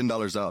 Get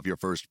 $10 off your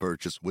first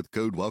purchase with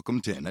code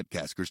WELCOME10 at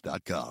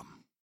Caskers.com.